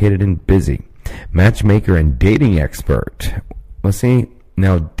complicated and busy. Matchmaker and dating expert. Well, see,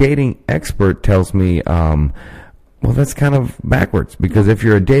 now dating expert tells me, well, that's kind of backwards, because if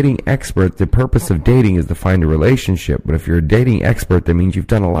you're a dating expert, the purpose of dating is to find a relationship. But if you're a dating expert, that means you've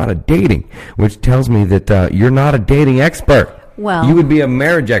done a lot of dating, which tells me that you're not a dating expert. Well, you would be a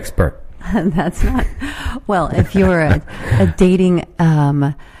marriage expert. That's not. Well, if you're a dating,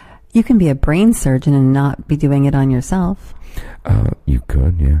 you can be a brain surgeon and not be doing it on yourself. You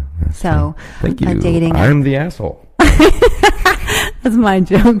could, yeah. So, thank you. Dating. I'm the asshole. That's my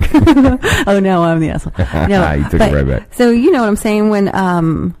joke. Oh, no, I'm the asshole. No, you took it right back. So you know what I'm saying when,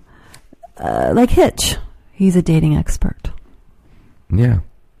 like Hitch, he's a dating expert. Yeah.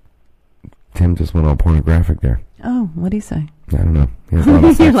 Tim just went all pornographic there. Oh, what'd he say? I don't know. He has a lot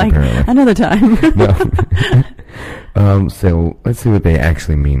of sex, like, apparently. Another time. No. So let's see what they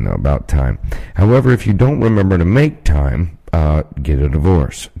actually mean, though, about time. However, if you don't remember to make time, get a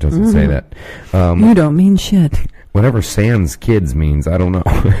divorce. It doesn't say that. You don't mean shit. Whatever sans kids means, I don't know.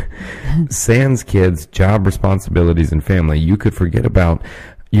 Sans kids, job responsibilities, and family. You could forget about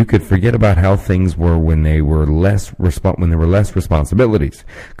how things were when there were less responsibilities.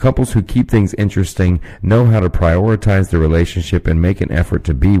 Couples who keep things interesting know how to prioritize the relationship and make an effort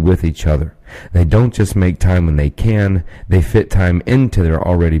to be with each other. They don't just make time when they can, they fit time into their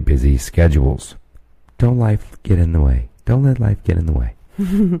already busy schedules. Don't let life get in the way.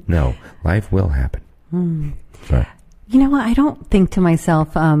 No, life will happen. Sorry. You know what? I don't think to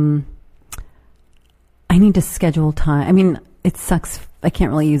myself, I need to schedule time. I mean, it sucks. I can't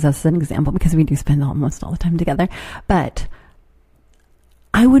really use us as an example because we do spend almost all the time together. But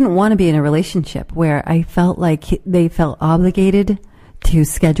I wouldn't want to be in a relationship where I felt like they felt obligated to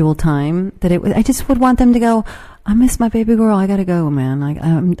schedule time. I just would want them to go, I miss my baby girl. I got to go,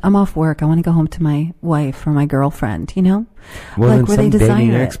 man. I'm off work. I want to go home to my wife or my girlfriend, you know? Well, like, then some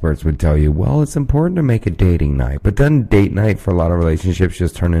dating experts would tell you, well, it's important to make a dating night. But then date night for a lot of relationships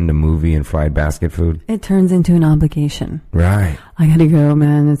just turn into movie and fried basket food. It turns into an obligation. Right. I got to go,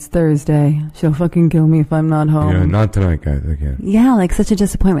 man. It's Thursday. She'll fucking kill me if I'm not home. Yeah, not tonight, guys. Okay. Yeah, like such a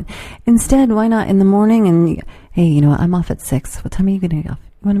disappointment. Instead, why not in the morning and, hey, you know what? I'm off at 6. What time are you going to get off?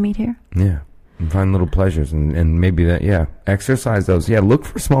 You want to meet here? Yeah. And find little pleasures and maybe that, exercise those. Yeah, look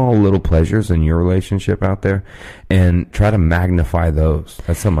for small little pleasures in your relationship out there and try to magnify those.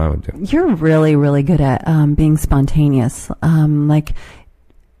 That's something I would do. You're really, really good at being spontaneous. Like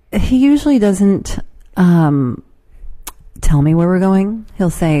he usually doesn't tell me where we're going. He'll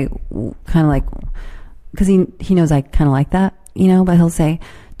say kind of like, because he knows I kind of like that, but he'll say,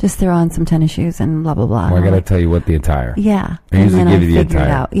 just throw on some tennis shoes and blah, blah, blah. Well, I got to tell you what the attire. Yeah. I usually give you the attire.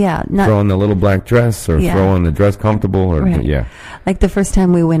 It out. Yeah. Throw on the little black dress or throw on the dress comfortable or, yeah. Like the first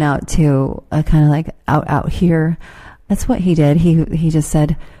time we went out to kind of like out here, that's what he did. He just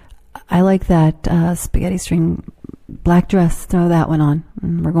said, I like that spaghetti string black dress. Throw that one on.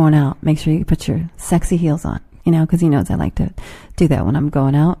 And we're going out. Make sure you put your sexy heels on, because he knows I like to do that when I'm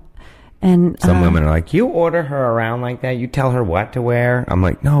going out. And some women are like, you order her around like that? You tell her what to wear? I'm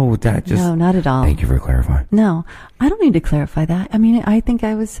like, no, that just... No, not at all. Thank you for clarifying. No, I don't need to clarify that. I mean, I think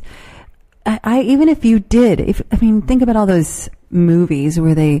I was... I even if you did, think about all those movies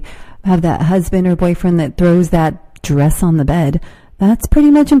where they have that husband or boyfriend that throws that dress on the bed. That's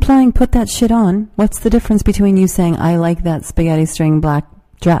pretty much implying put that shit on. What's the difference between you saying, I like that spaghetti string black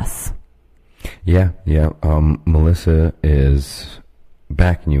dress? Yeah. Melissa is...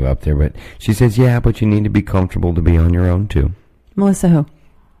 backing you up there, but she says, but you need to be comfortable to be on your own too. Melissa who?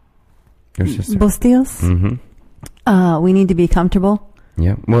 Your sister. Bustillos? Mm-hmm. We need to be comfortable?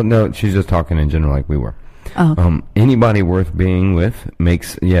 Yeah. Well, no, she's just talking in general like we were. Oh. Anybody worth being with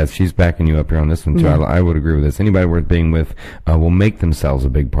she's backing you up here on this one too. Yeah. I would agree with this. Anybody worth being with will make themselves a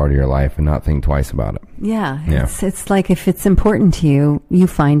big part of your life and not think twice about it. Yeah. It's like if it's important to you, you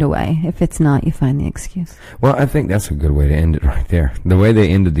find a way. If it's not, you find the excuse. Well, I think that's a good way to end it right there. The way they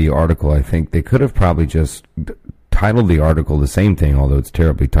ended the article, I think they could have probably just titled the article the same thing, although it's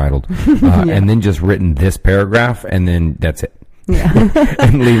terribly titled, and then just written this paragraph, and then that's it. Yeah.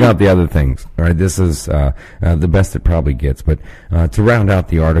 And leave out the other things. All right, this is the best it probably gets. But to round out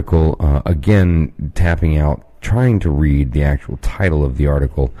the article, again, tapping out, trying to read the actual title of the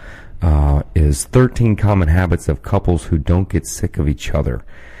article is 13 Common Habits of Couples Who Don't Get Sick of Each Other.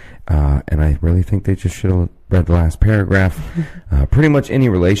 And I really think they just should have read the last paragraph. Pretty much any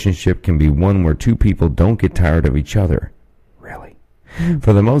relationship can be one where two people don't get tired of each other. Really?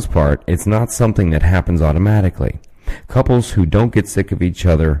 For the most part, it's not something that happens automatically. Couples who don't get sick of each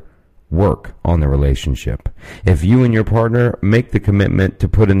other work on the relationship. If you and your partner make the commitment to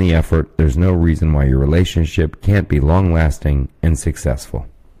put in the effort, there's no reason why your relationship can't be long-lasting and successful.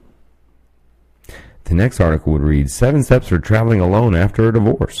 The next article would read, 7 Steps for Traveling Alone After a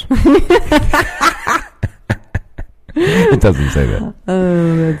Divorce. It doesn't say that.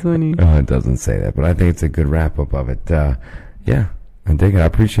 Oh, that's funny. It doesn't say that, but I think it's a good wrap-up of it. Yeah. I dig it. I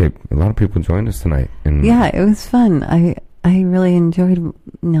appreciate a lot of people joined us tonight. And yeah, it was fun. I really enjoyed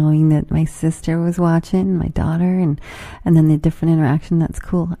knowing that my sister was watching, my daughter, and then the different interaction. That's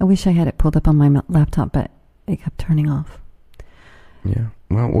cool. I wish I had it pulled up on my laptop, but it kept turning off. Yeah.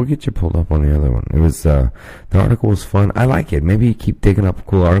 Well, we'll get you pulled up on the other one. It was the article was fun. I like it. Maybe keep digging up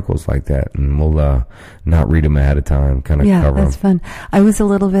cool articles like that, and we'll not read them ahead of time. Kind of cover them. Yeah, that's fun. I was a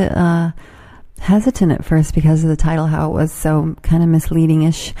little bit hesitant at first because of the title, how it was so kind of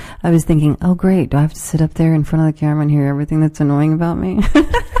misleading-ish. I was thinking, oh great, do I have to sit up there in front of the camera and hear everything that's annoying about me?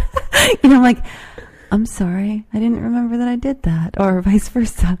 I'm like, I'm sorry, I didn't remember that I did that, or vice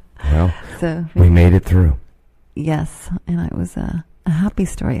versa. Well, so we made it through. Yes, and it was a happy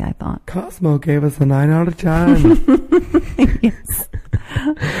story, I thought. Cosmo gave us a 9 out of 10. Yes.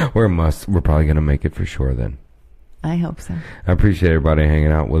 We're probably going to make it for sure then. I hope so. I appreciate everybody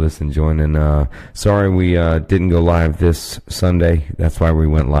hanging out with us and joining. Sorry we didn't go live this Sunday. That's why we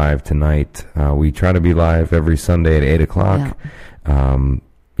went live tonight. We try to be live every Sunday at 8 o'clock.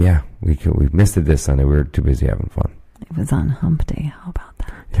 Yeah, we missed it this Sunday. We were too busy having fun. It was on hump day. How about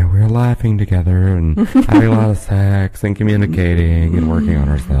that? Yeah, we were laughing together and having a lot of sex and communicating and working on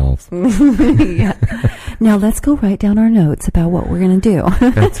ourselves. Yeah. Now let's go write down our notes about what we're going to do.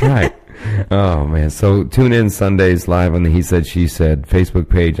 That's right. Oh, man. So tune in Sundays live on the He Said, She Said Facebook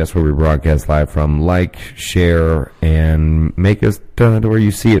page. That's where we broadcast live from. Like, share, and make us to where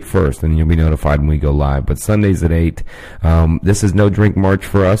you see it first, and you'll be notified when we go live. But Sundays at 8. This is no drink march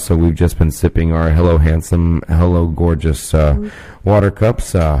for us, so we've just been sipping our Hello Handsome, Hello Gorgeous water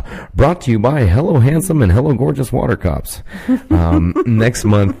cups. Brought to you by Hello Handsome and Hello Gorgeous water cups. Next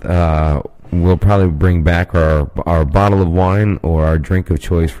month, we'll probably bring back our bottle of wine or our drink of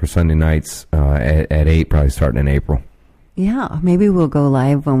choice for Sunday nights at 8, probably starting in April. Yeah, maybe we'll go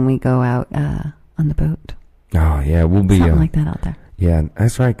live when we go out on the boat. Oh, yeah, we'll be... Something like that out there. Yeah,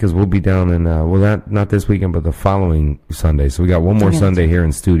 that's right, because we'll be down in, not this weekend, but the following Sunday. So we got one more Sunday here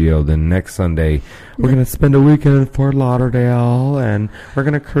in studio. Then next Sunday, we're going to spend a weekend in Fort Lauderdale, and we're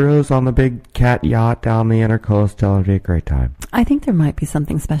going to cruise on the big cat yacht down the Intercoastal. It'll be a great time. I think there might be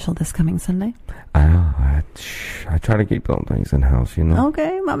something special this coming Sunday. Oh, I try to keep those things in house, you know.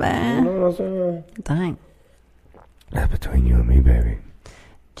 Okay, my bad. You know what I'm saying? Dang. That's between you and me, baby.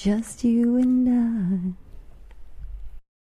 Just you and